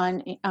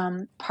one-to-one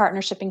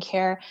partnership and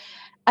care.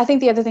 I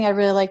think the other thing I'd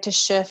really like to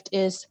shift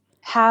is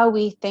how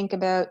we think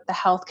about the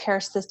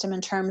healthcare system in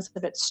terms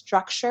of its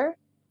structure,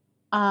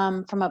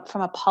 from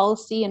a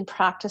policy and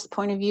practice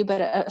point of view,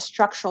 but a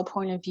structural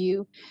point of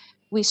view.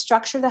 We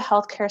structure the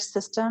healthcare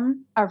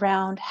system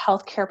around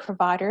healthcare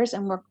providers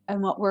and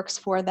what works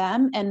for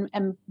them, and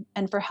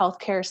for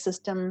healthcare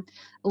system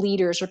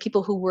leaders or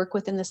people who work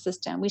within the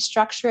system. We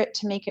structure it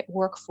to make it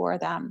work for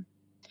them.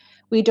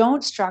 We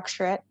don't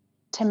structure it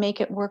to make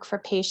it work for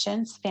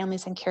patients,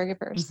 families, and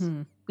caregivers.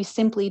 Mm-hmm. We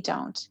simply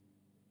don't.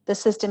 The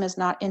system is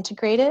not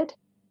integrated.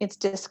 It's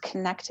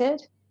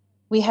disconnected.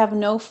 We have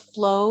no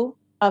flow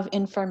of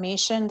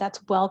information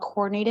that's well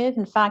coordinated.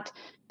 In fact,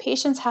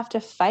 patients have to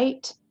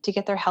fight to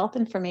get their health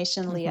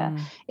information, Leah.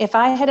 Mm-hmm. If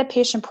I had a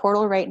patient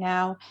portal right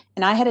now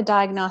and I had a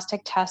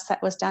diagnostic test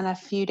that was done a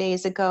few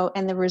days ago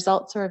and the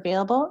results are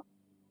available,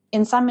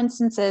 in some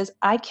instances,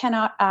 I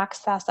cannot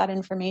access that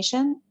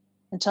information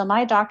until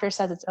my doctor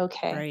says it's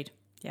okay. Right.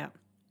 Yeah.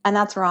 And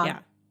that's wrong. Yeah.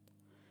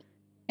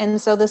 And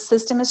so the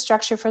system is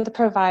structured for the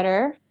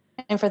provider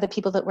and for the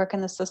people that work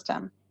in the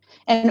system.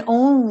 And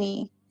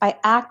only by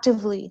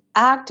actively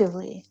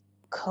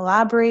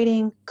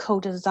collaborating,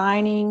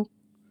 co-designing,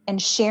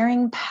 and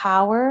sharing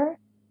power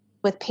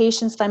with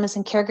patients, families,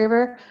 and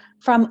caregiver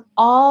from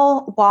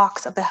all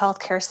walks of the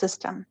healthcare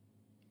system.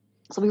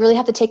 So we really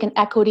have to take an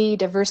equity,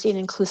 diversity,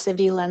 and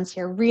inclusivity lens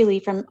here, really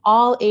from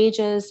all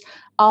ages,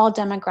 all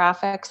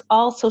demographics,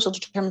 all social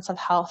determinants of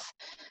health.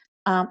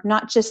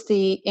 Not just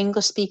the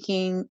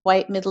English-speaking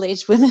white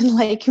middle-aged women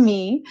like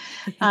me,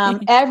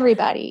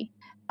 everybody,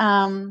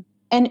 and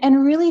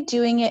really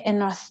doing it in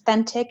an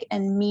authentic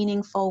and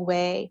meaningful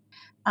way.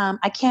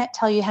 I can't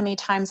tell you how many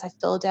times I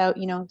filled out,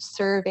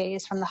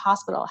 surveys from the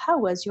hospital. How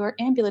was your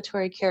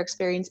ambulatory care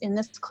experience in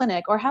this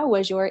clinic, or how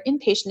was your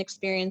inpatient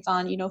experience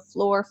on,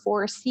 floor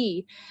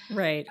 4C?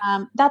 Right.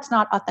 That's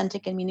not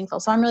authentic and meaningful.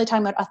 So I'm really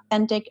talking about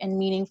authentic and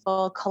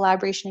meaningful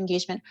collaboration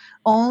engagement.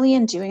 Only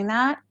in doing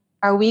that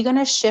are we going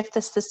to shift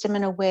the system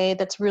in a way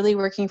that's really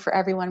working for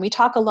everyone. We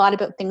talk a lot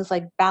about things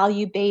like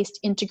value-based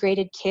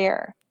integrated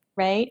care,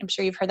 right? I'm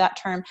sure you've heard that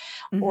term,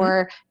 Mm-hmm.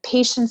 or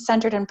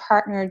patient-centered and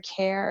partnered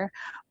care,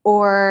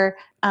 or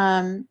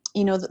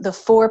the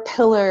 4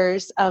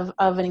 pillars of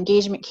an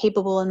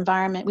engagement-capable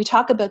environment. We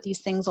talk about these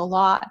things a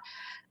lot,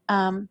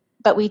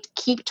 but we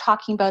keep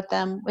talking about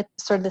them with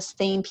sort of the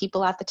same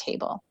people at the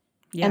table.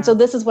 Yeah. And so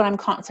this is what I'm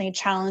constantly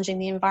challenging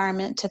the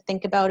environment to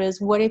think about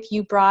is, what if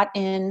you brought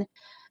in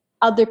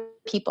other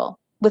people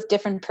with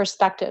different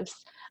perspectives,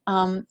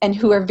 and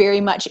who are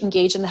very much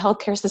engaged in the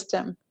healthcare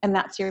system, and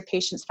that's your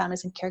patients,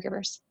 families, and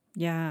caregivers.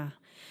 Yeah.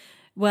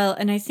 Well,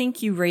 and I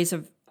think you raise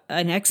an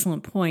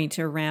excellent point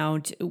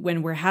around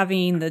when we're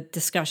having the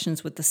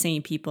discussions with the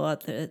same people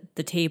at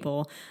the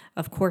table,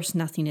 of course,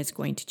 nothing is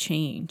going to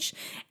change.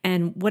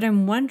 And what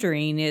I'm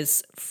wondering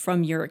is,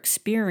 from your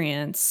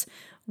experience,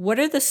 what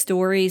are the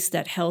stories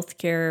that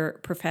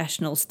healthcare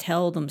professionals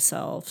tell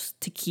themselves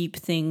to keep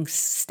things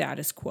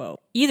status quo,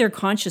 either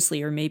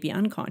consciously or maybe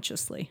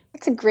unconsciously?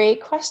 That's a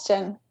great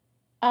question.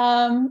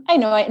 I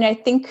know, and I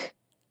think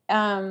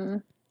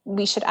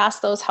we should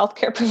ask those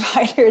healthcare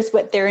providers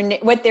what their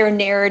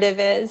narrative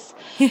is.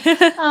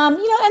 And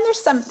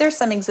there's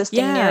some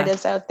existing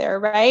narratives out there,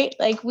 right?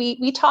 Like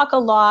we talk a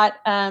lot.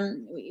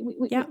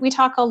 We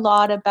talk a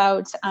lot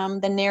about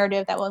the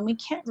narrative that, well, we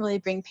can't really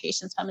bring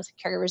patients, families,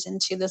 and caregivers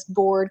into this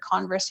board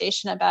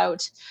conversation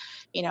about,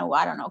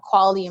 I don't know,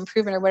 quality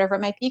improvement or whatever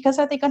it might be, because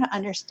are they going to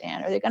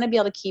understand? Are they going to be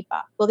able to keep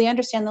up? Will they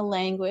understand the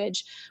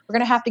language? We're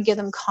going to have to give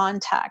them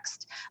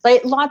context.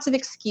 Like, lots of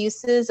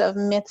excuses of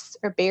myths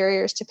or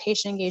barriers to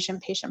patient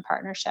engagement, patient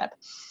partnership.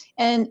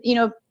 And,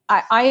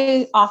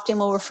 I often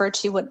will refer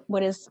to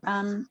what is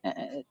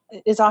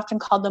often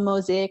called the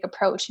mosaic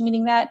approach,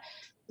 meaning that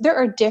there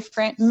are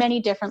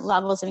many different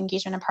levels of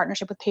engagement and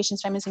partnership with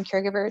patients, families, and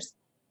caregivers.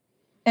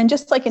 And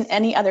just like in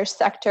any other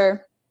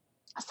sector,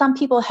 some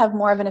people have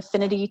more of an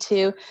affinity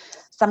to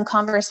some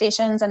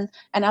conversations, and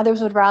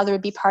others would rather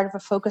be part of a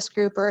focus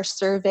group or a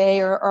survey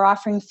or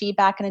offering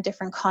feedback in a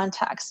different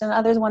context. And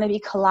others want to be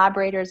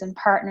collaborators and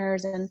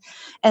partners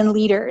and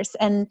leaders,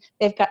 and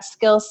they've got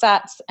skill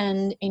sets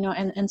and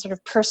sort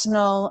of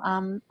personal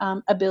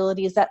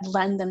abilities that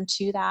lend them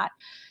to that.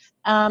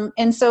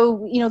 And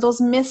so,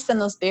 those myths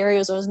and those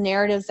barriers, those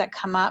narratives that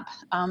come up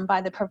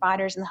by the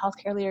providers and the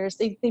healthcare leaders,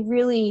 they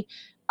really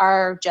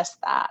are just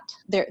that.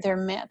 They're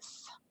myths.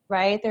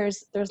 Right?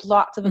 There's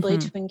lots of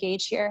ability to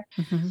engage here.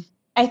 Mm-hmm.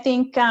 I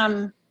think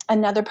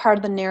another part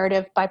of the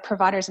narrative by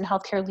providers and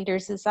healthcare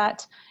leaders is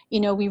that,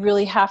 we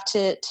really have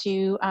to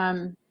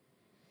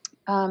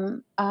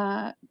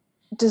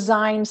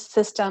design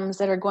systems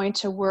that are going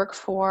to work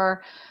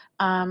for,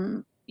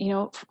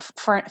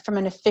 from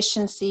an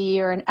efficiency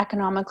or an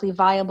economically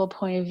viable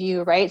point of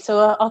view, right?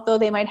 So although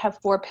they might have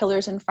 4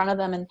 pillars in front of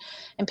them, and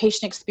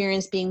patient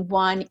experience being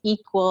one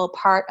equal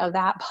part of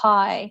that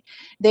pie,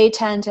 they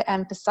tend to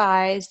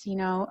emphasize,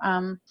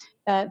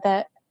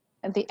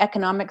 the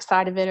economic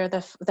side of it, or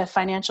the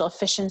financial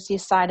efficiency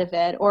side of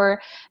it,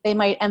 or they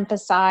might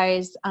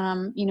emphasize,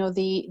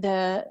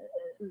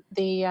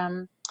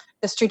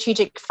 the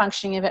strategic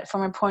functioning of it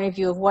from a point of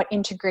view of what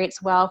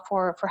integrates well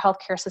for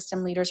healthcare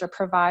system leaders or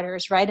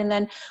providers, right? And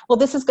then, well,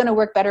 this is going to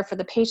work better for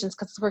the patients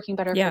because it's working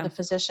better for the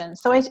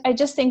physicians. So I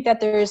just think that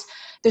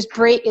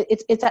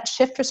it's that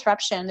shift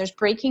disruption. There's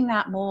breaking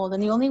that mold,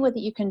 and the only way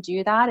that you can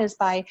do that is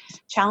by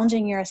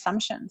challenging your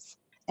assumptions.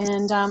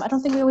 And I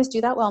don't think we always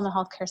do that well in the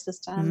healthcare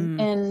system.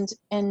 And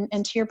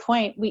to your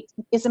point,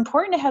 it's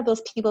important to have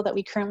those people that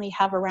we currently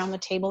have around the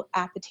table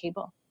at the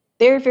table.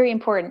 They're very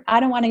important. I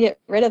don't want to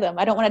get rid of them.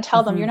 I don't want to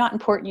tell them you're not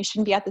important. You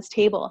shouldn't be at this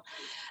table.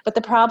 But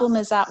the problem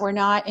is that we're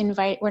not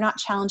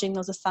challenging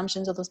those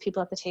assumptions of those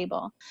people at the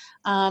table,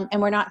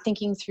 and we're not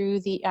thinking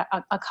through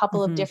a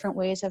couple of different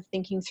ways of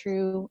thinking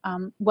through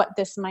what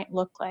this might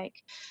look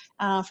like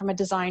from a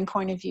design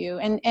point of view.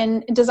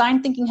 And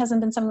design thinking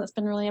hasn't been something that's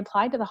been really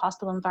applied to the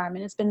hospital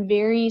environment. It's been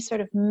very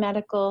sort of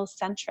medical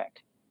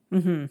centric.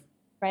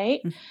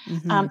 Right?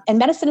 And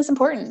medicine is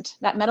important.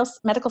 That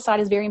medical side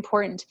is very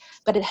important,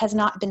 but it has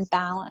not been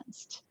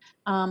balanced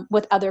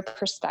with other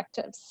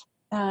perspectives.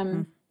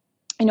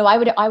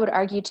 I would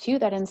argue too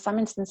that in some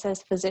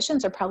instances,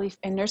 physicians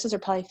and nurses are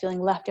probably feeling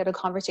left out of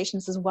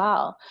conversations as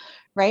well,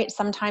 right?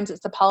 Sometimes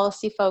it's the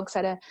policy folks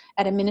at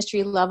a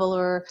ministry level,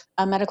 or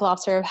a medical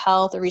officer of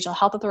health or regional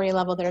health authority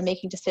level, that are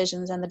making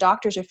decisions, and the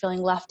doctors are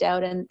feeling left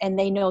out, and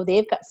they know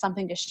they've got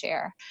something to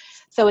share.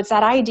 So it's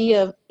that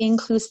idea of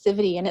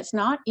inclusivity, and it's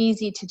not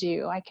easy to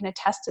do. I can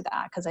attest to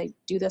that because I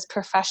do this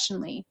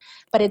professionally,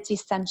 but it's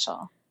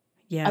essential.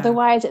 Yeah.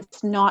 Otherwise,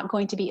 it's not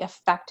going to be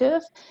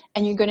effective,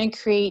 and you're going to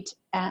create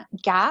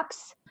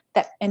gaps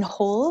and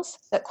holes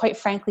that, quite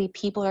frankly,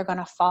 people are going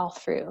to fall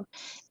through.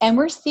 And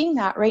we're seeing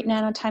that right now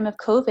in a time of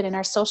COVID in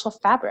our social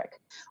fabric.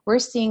 We're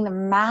seeing the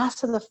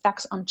massive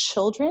effects on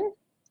children,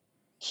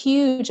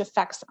 huge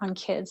effects on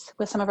kids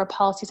with some of our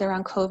policies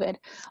around COVID,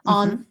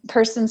 on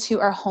persons who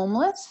are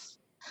homeless,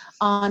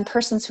 on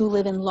persons who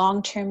live in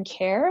long-term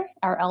care,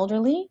 our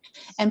elderly,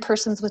 and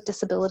persons with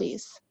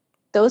disabilities.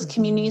 Those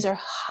communities are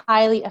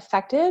highly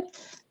affected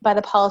by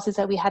the policies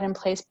that we had in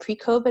place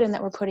pre-COVID and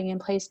that we're putting in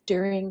place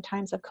during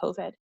times of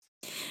COVID.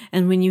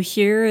 And when you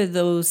hear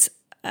those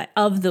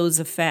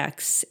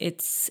effects,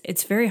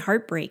 it's very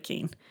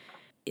heartbreaking.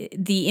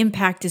 The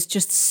impact is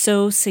just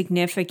so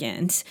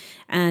significant.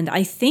 And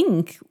I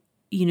think,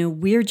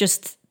 we're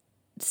just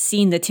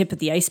seeing the tip of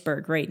the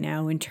iceberg right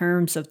now in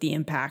terms of the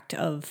impact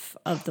of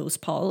those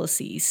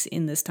policies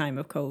in this time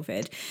of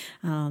COVID.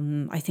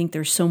 I think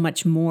there's so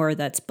much more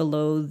that's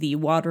below the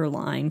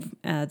waterline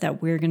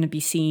that we're going to be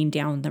seeing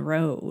down the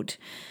road.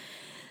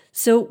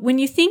 So when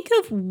you think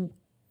of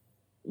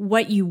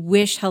what you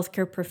wish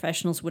healthcare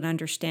professionals would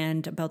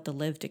understand about the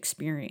lived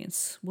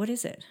experience, what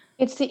is it?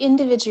 It's the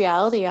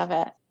individuality of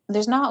it.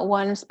 There's not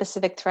one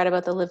specific thread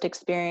about the lived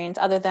experience,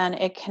 other than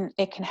it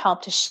can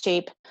help to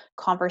shape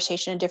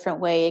conversation in a different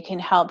way. It can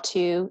help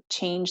to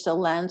change the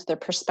lens, the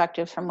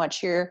perspective from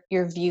what you're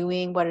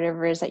viewing,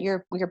 whatever it is that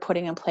you're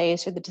putting in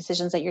place, or the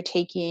decisions that you're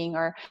taking,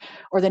 or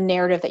the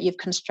narrative that you've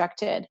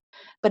constructed.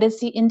 But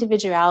it's the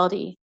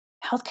individuality.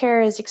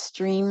 Healthcare is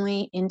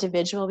extremely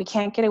individual. We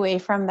can't get away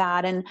from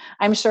that. And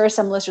I'm sure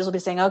some listeners will be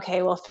saying,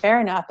 okay, well,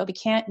 fair enough, but we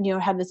can't,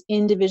 have this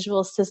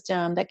individual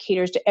system that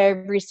caters to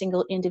every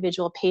single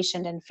individual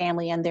patient and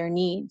family and their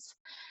needs.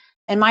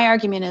 And my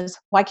argument is,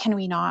 why can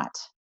we not?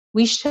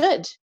 We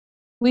should.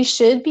 We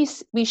should be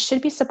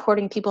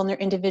supporting people in their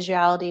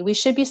individuality. We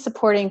should be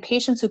supporting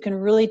patients who can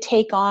really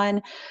take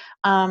on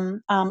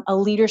a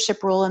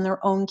leadership role in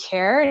their own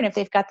care. And if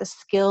they've got the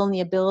skill and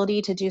the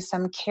ability to do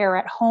some care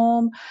at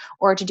home,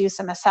 or to do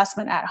some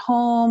assessment at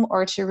home,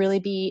 or to really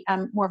be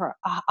more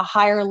of a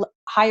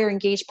higher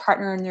engaged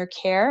partner in their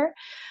care,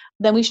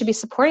 then we should be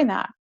supporting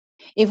that.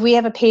 If we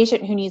have a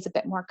patient who needs a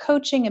bit more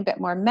coaching, a bit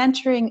more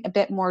mentoring, a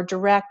bit more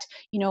direct,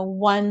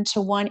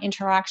 one-to-one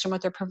interaction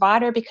with their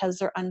provider because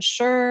they're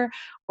unsure,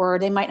 or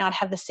they might not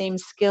have the same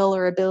skill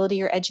or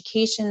ability or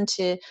education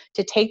to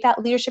take that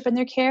leadership in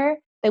their care,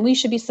 then we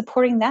should be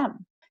supporting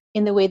them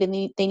in the way that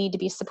they need to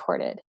be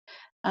supported.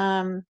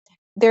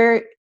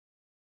 Their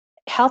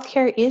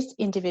healthcare is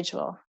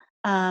individual.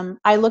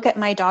 I look at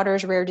my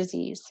daughter's rare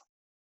disease.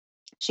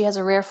 She had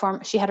a rare form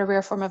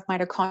of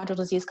mitochondrial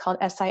disease called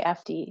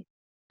SIFD.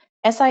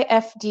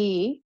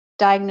 SIFD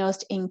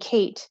diagnosed in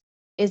Kate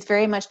is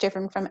very much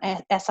different from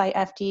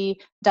SIFD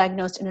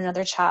diagnosed in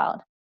another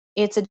child.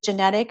 It's a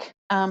genetic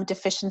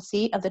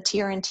deficiency of the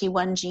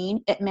TRNT1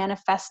 gene. It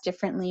manifests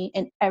differently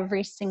in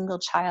every single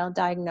child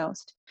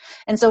diagnosed.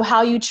 And so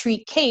how you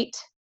treat Kate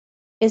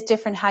is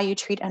different how you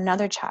treat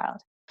another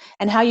child.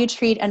 And how you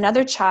treat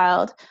another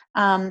child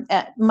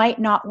might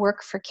not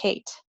work for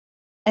Kate.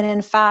 And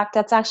in fact,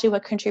 that's actually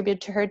what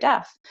contributed to her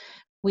death.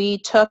 we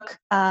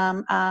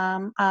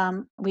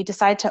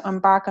decided to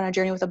embark on a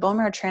journey with a bone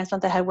marrow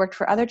transplant that had worked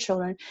for other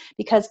children.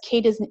 Because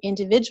Kate is an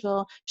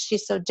individual,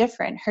 she's so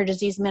different. Her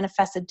disease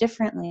manifested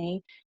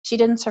differently. She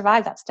didn't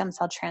survive that stem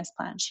cell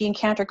transplant. She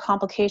encountered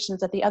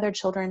complications that the other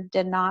children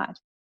did not.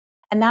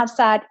 And that's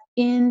that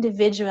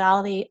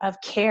individuality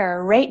of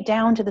care right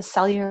down to the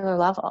cellular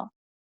level.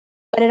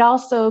 But it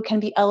also can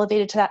be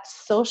elevated to that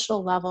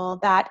social level,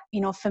 that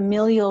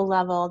familial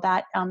level,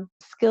 that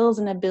skills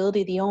and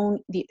ability,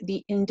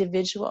 the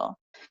individual.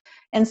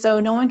 And so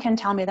no one can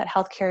tell me that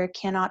healthcare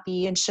cannot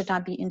be and should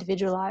not be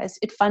individualized.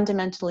 It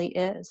fundamentally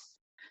is.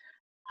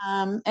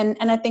 And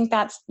I think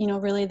that's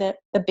really the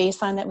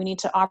baseline that we need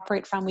to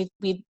operate from. We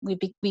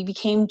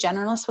became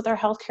generalists with our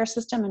healthcare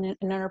system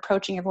and are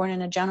approaching everyone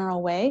in a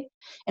general way,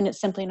 and it's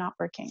simply not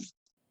working.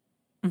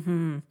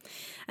 Mm-hmm.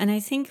 And I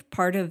think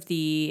part of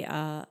the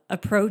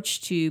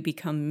approach to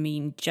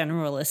becoming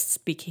generalists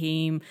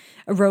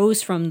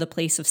arose from the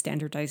place of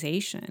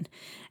standardization.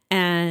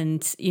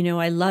 And,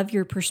 I love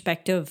your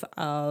perspective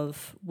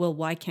of, well,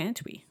 why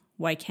can't we?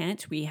 Why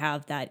can't we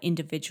have that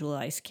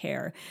individualized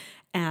care?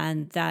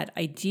 And that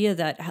idea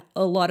that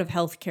a lot of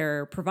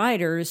healthcare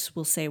providers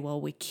will say, well,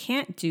 we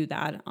can't do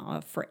that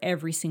for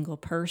every single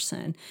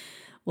person.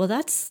 Well,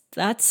 that's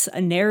a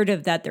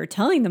narrative that they're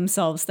telling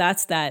themselves.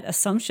 That's that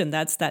assumption.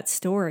 That's that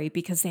story,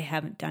 because they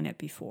haven't done it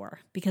before,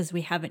 because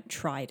we haven't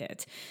tried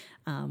it.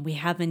 We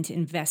haven't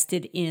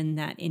invested in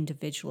that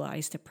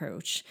individualized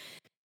approach.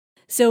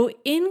 So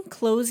in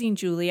closing,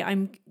 Julie,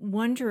 I'm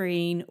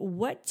wondering,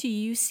 what do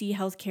you see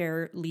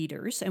healthcare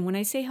leaders, and when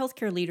I say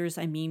healthcare leaders,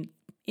 I mean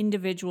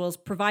individuals,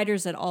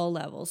 providers at all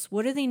levels,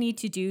 what do they need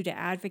to do to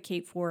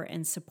advocate for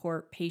and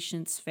support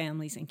patients,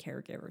 families, and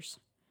caregivers?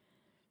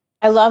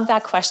 I love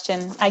that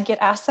question. I get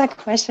asked that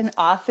question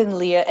often,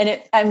 Leah,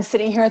 and I'm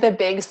sitting here with a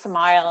big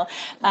smile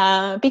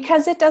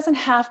because it doesn't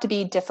have to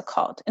be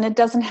difficult and it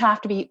doesn't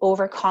have to be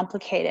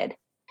overcomplicated.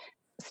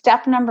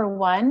 Step number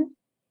one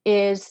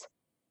is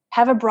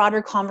have a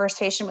broader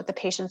conversation with the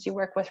patients you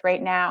work with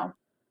right now.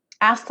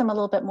 Ask them a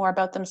little bit more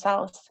about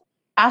themselves.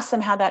 Ask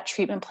them how that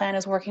treatment plan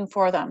is working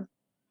for them.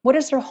 What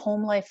does their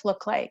home life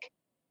look like?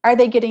 Are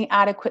they getting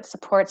adequate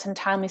supports and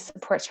timely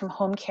supports from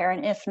home care?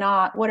 And if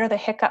not, what are the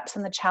hiccups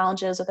and the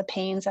challenges or the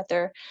pains that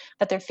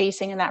they're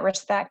facing in that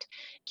respect?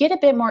 Get a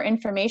bit more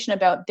information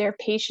about their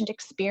patient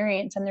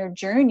experience and their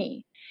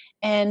journey.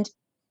 And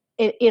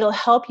it'll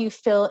help you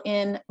fill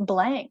in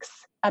blanks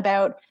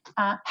about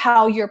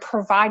how you're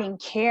providing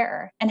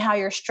care and how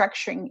you're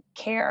structuring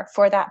care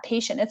for that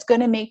patient. It's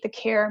going to make the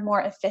care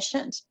more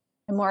efficient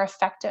and more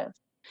effective.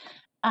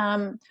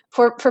 And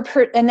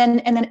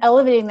then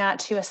elevating that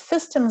to a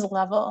systems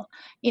level,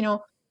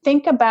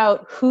 think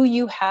about who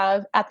you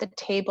have at the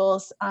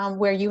tables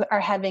where you are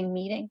having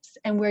meetings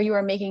and where you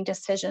are making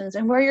decisions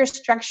and where you're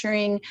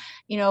structuring,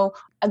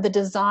 the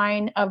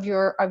design of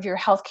your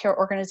healthcare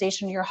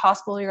organization, your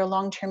hospital, your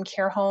long-term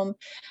care home.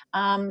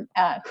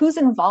 Who's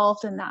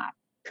involved in that?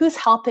 Who's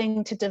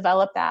helping to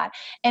develop that?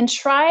 And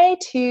try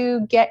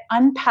to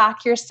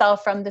unpack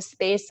yourself from the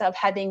space of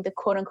having the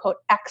quote unquote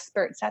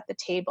experts at the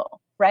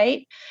table,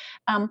 right?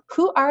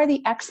 Who are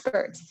the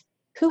experts?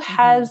 Who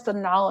has the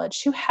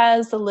knowledge? Who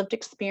has the lived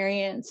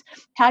experience?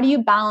 How do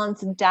you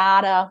balance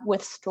data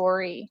with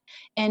story?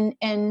 And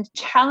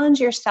challenge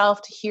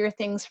yourself to hear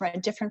things from a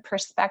different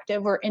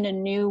perspective or in a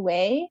new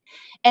way.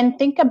 And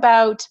think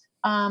about,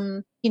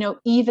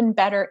 even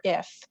better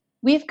if.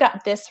 We've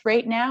got this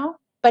right now,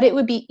 but it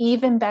would be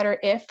even better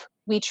if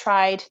we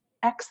tried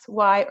X,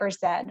 Y, or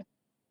Z.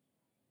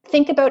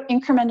 Think about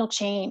incremental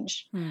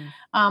change.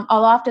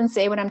 I'll often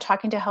say when I'm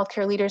talking to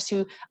healthcare leaders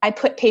I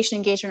put patient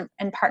engagement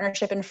and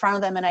partnership in front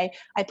of them, and I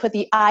put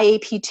the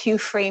IAP2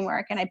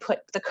 framework and I put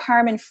the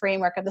Karman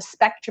framework of the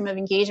spectrum of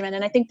engagement,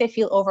 and I think they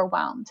feel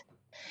overwhelmed.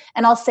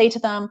 And I'll say to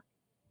them,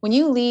 when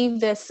you leave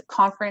this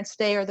conference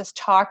today or this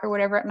talk or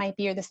whatever it might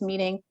be, or this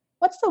meeting,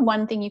 what's the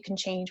one thing you can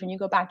change when you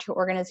go back to your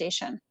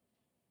organization?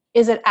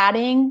 Is it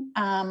adding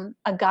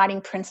a guiding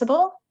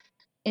principle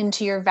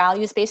into your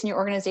value space in your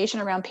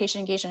organization around patient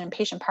engagement and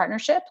patient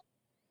partnership?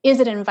 Is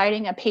it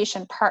inviting a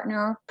patient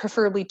partner,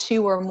 preferably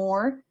 2 or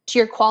more, to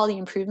your quality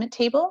improvement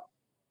table?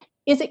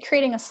 Is it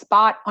creating a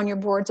spot on your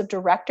boards of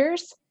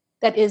directors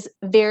that is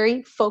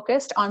very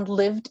focused on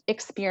lived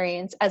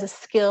experience as a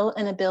skill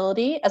and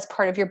ability as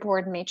part of your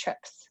board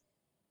matrix?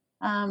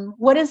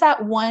 What is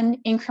that one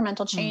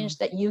incremental change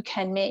that you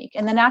can make?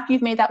 And then after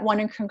you've made that one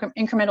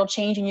incremental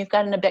change and you've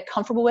gotten a bit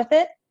comfortable with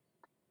it,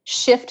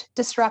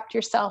 disrupt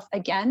yourself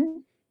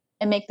again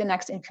and make the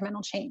next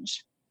incremental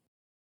change.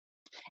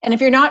 And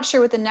if you're not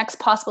sure what the next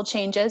possible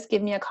change is,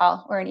 give me a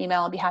call or an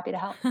email. I'll be happy to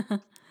help.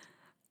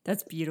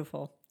 That's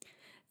beautiful.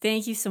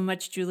 Thank you so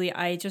much, Julie.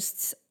 I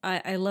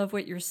love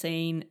what you're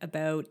saying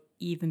about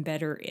even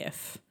better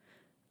if.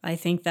 I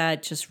think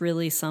that just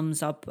really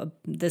sums up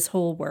this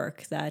whole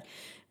work, that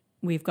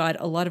we've got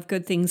a lot of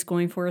good things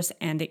going for us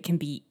and it can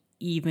be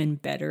even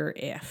better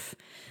if.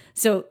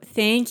 So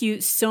thank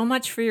you so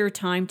much for your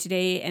time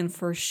today and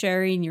for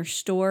sharing your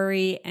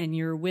story and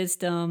your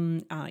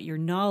wisdom, your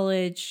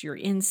knowledge, your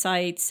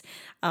insights.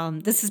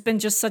 This has been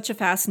just such a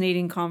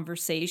fascinating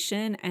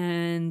conversation,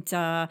 and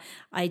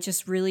I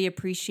just really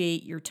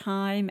appreciate your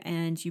time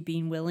and you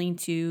being willing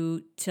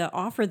to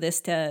offer this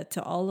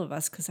to all of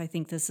us, because I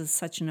think this is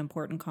such an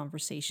important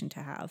conversation to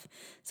have.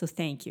 So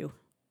thank you.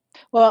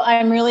 Well,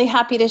 I'm really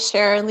happy to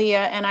share,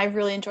 Leah, and I've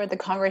really enjoyed the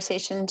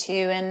conversation too.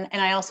 And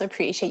I also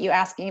appreciate you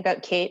asking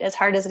about Kate. As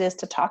hard as it is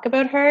to talk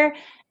about her,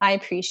 I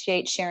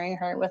appreciate sharing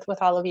her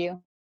with all of you.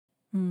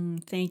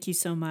 Thank you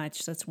so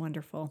much. That's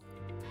wonderful.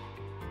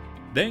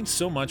 Thanks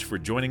so much for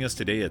joining us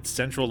today at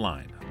Central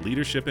Line,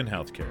 Leadership in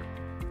Healthcare.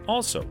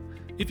 Also,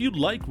 if you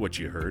like what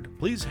you heard,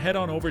 please head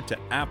on over to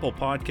Apple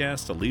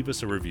Podcasts to leave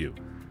us a review.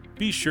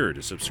 Be sure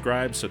to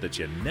subscribe so that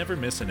you never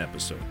miss an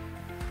episode.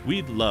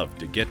 We'd love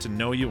to get to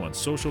know you on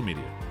social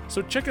media,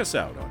 so check us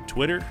out on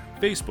Twitter,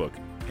 Facebook,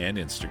 and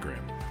Instagram.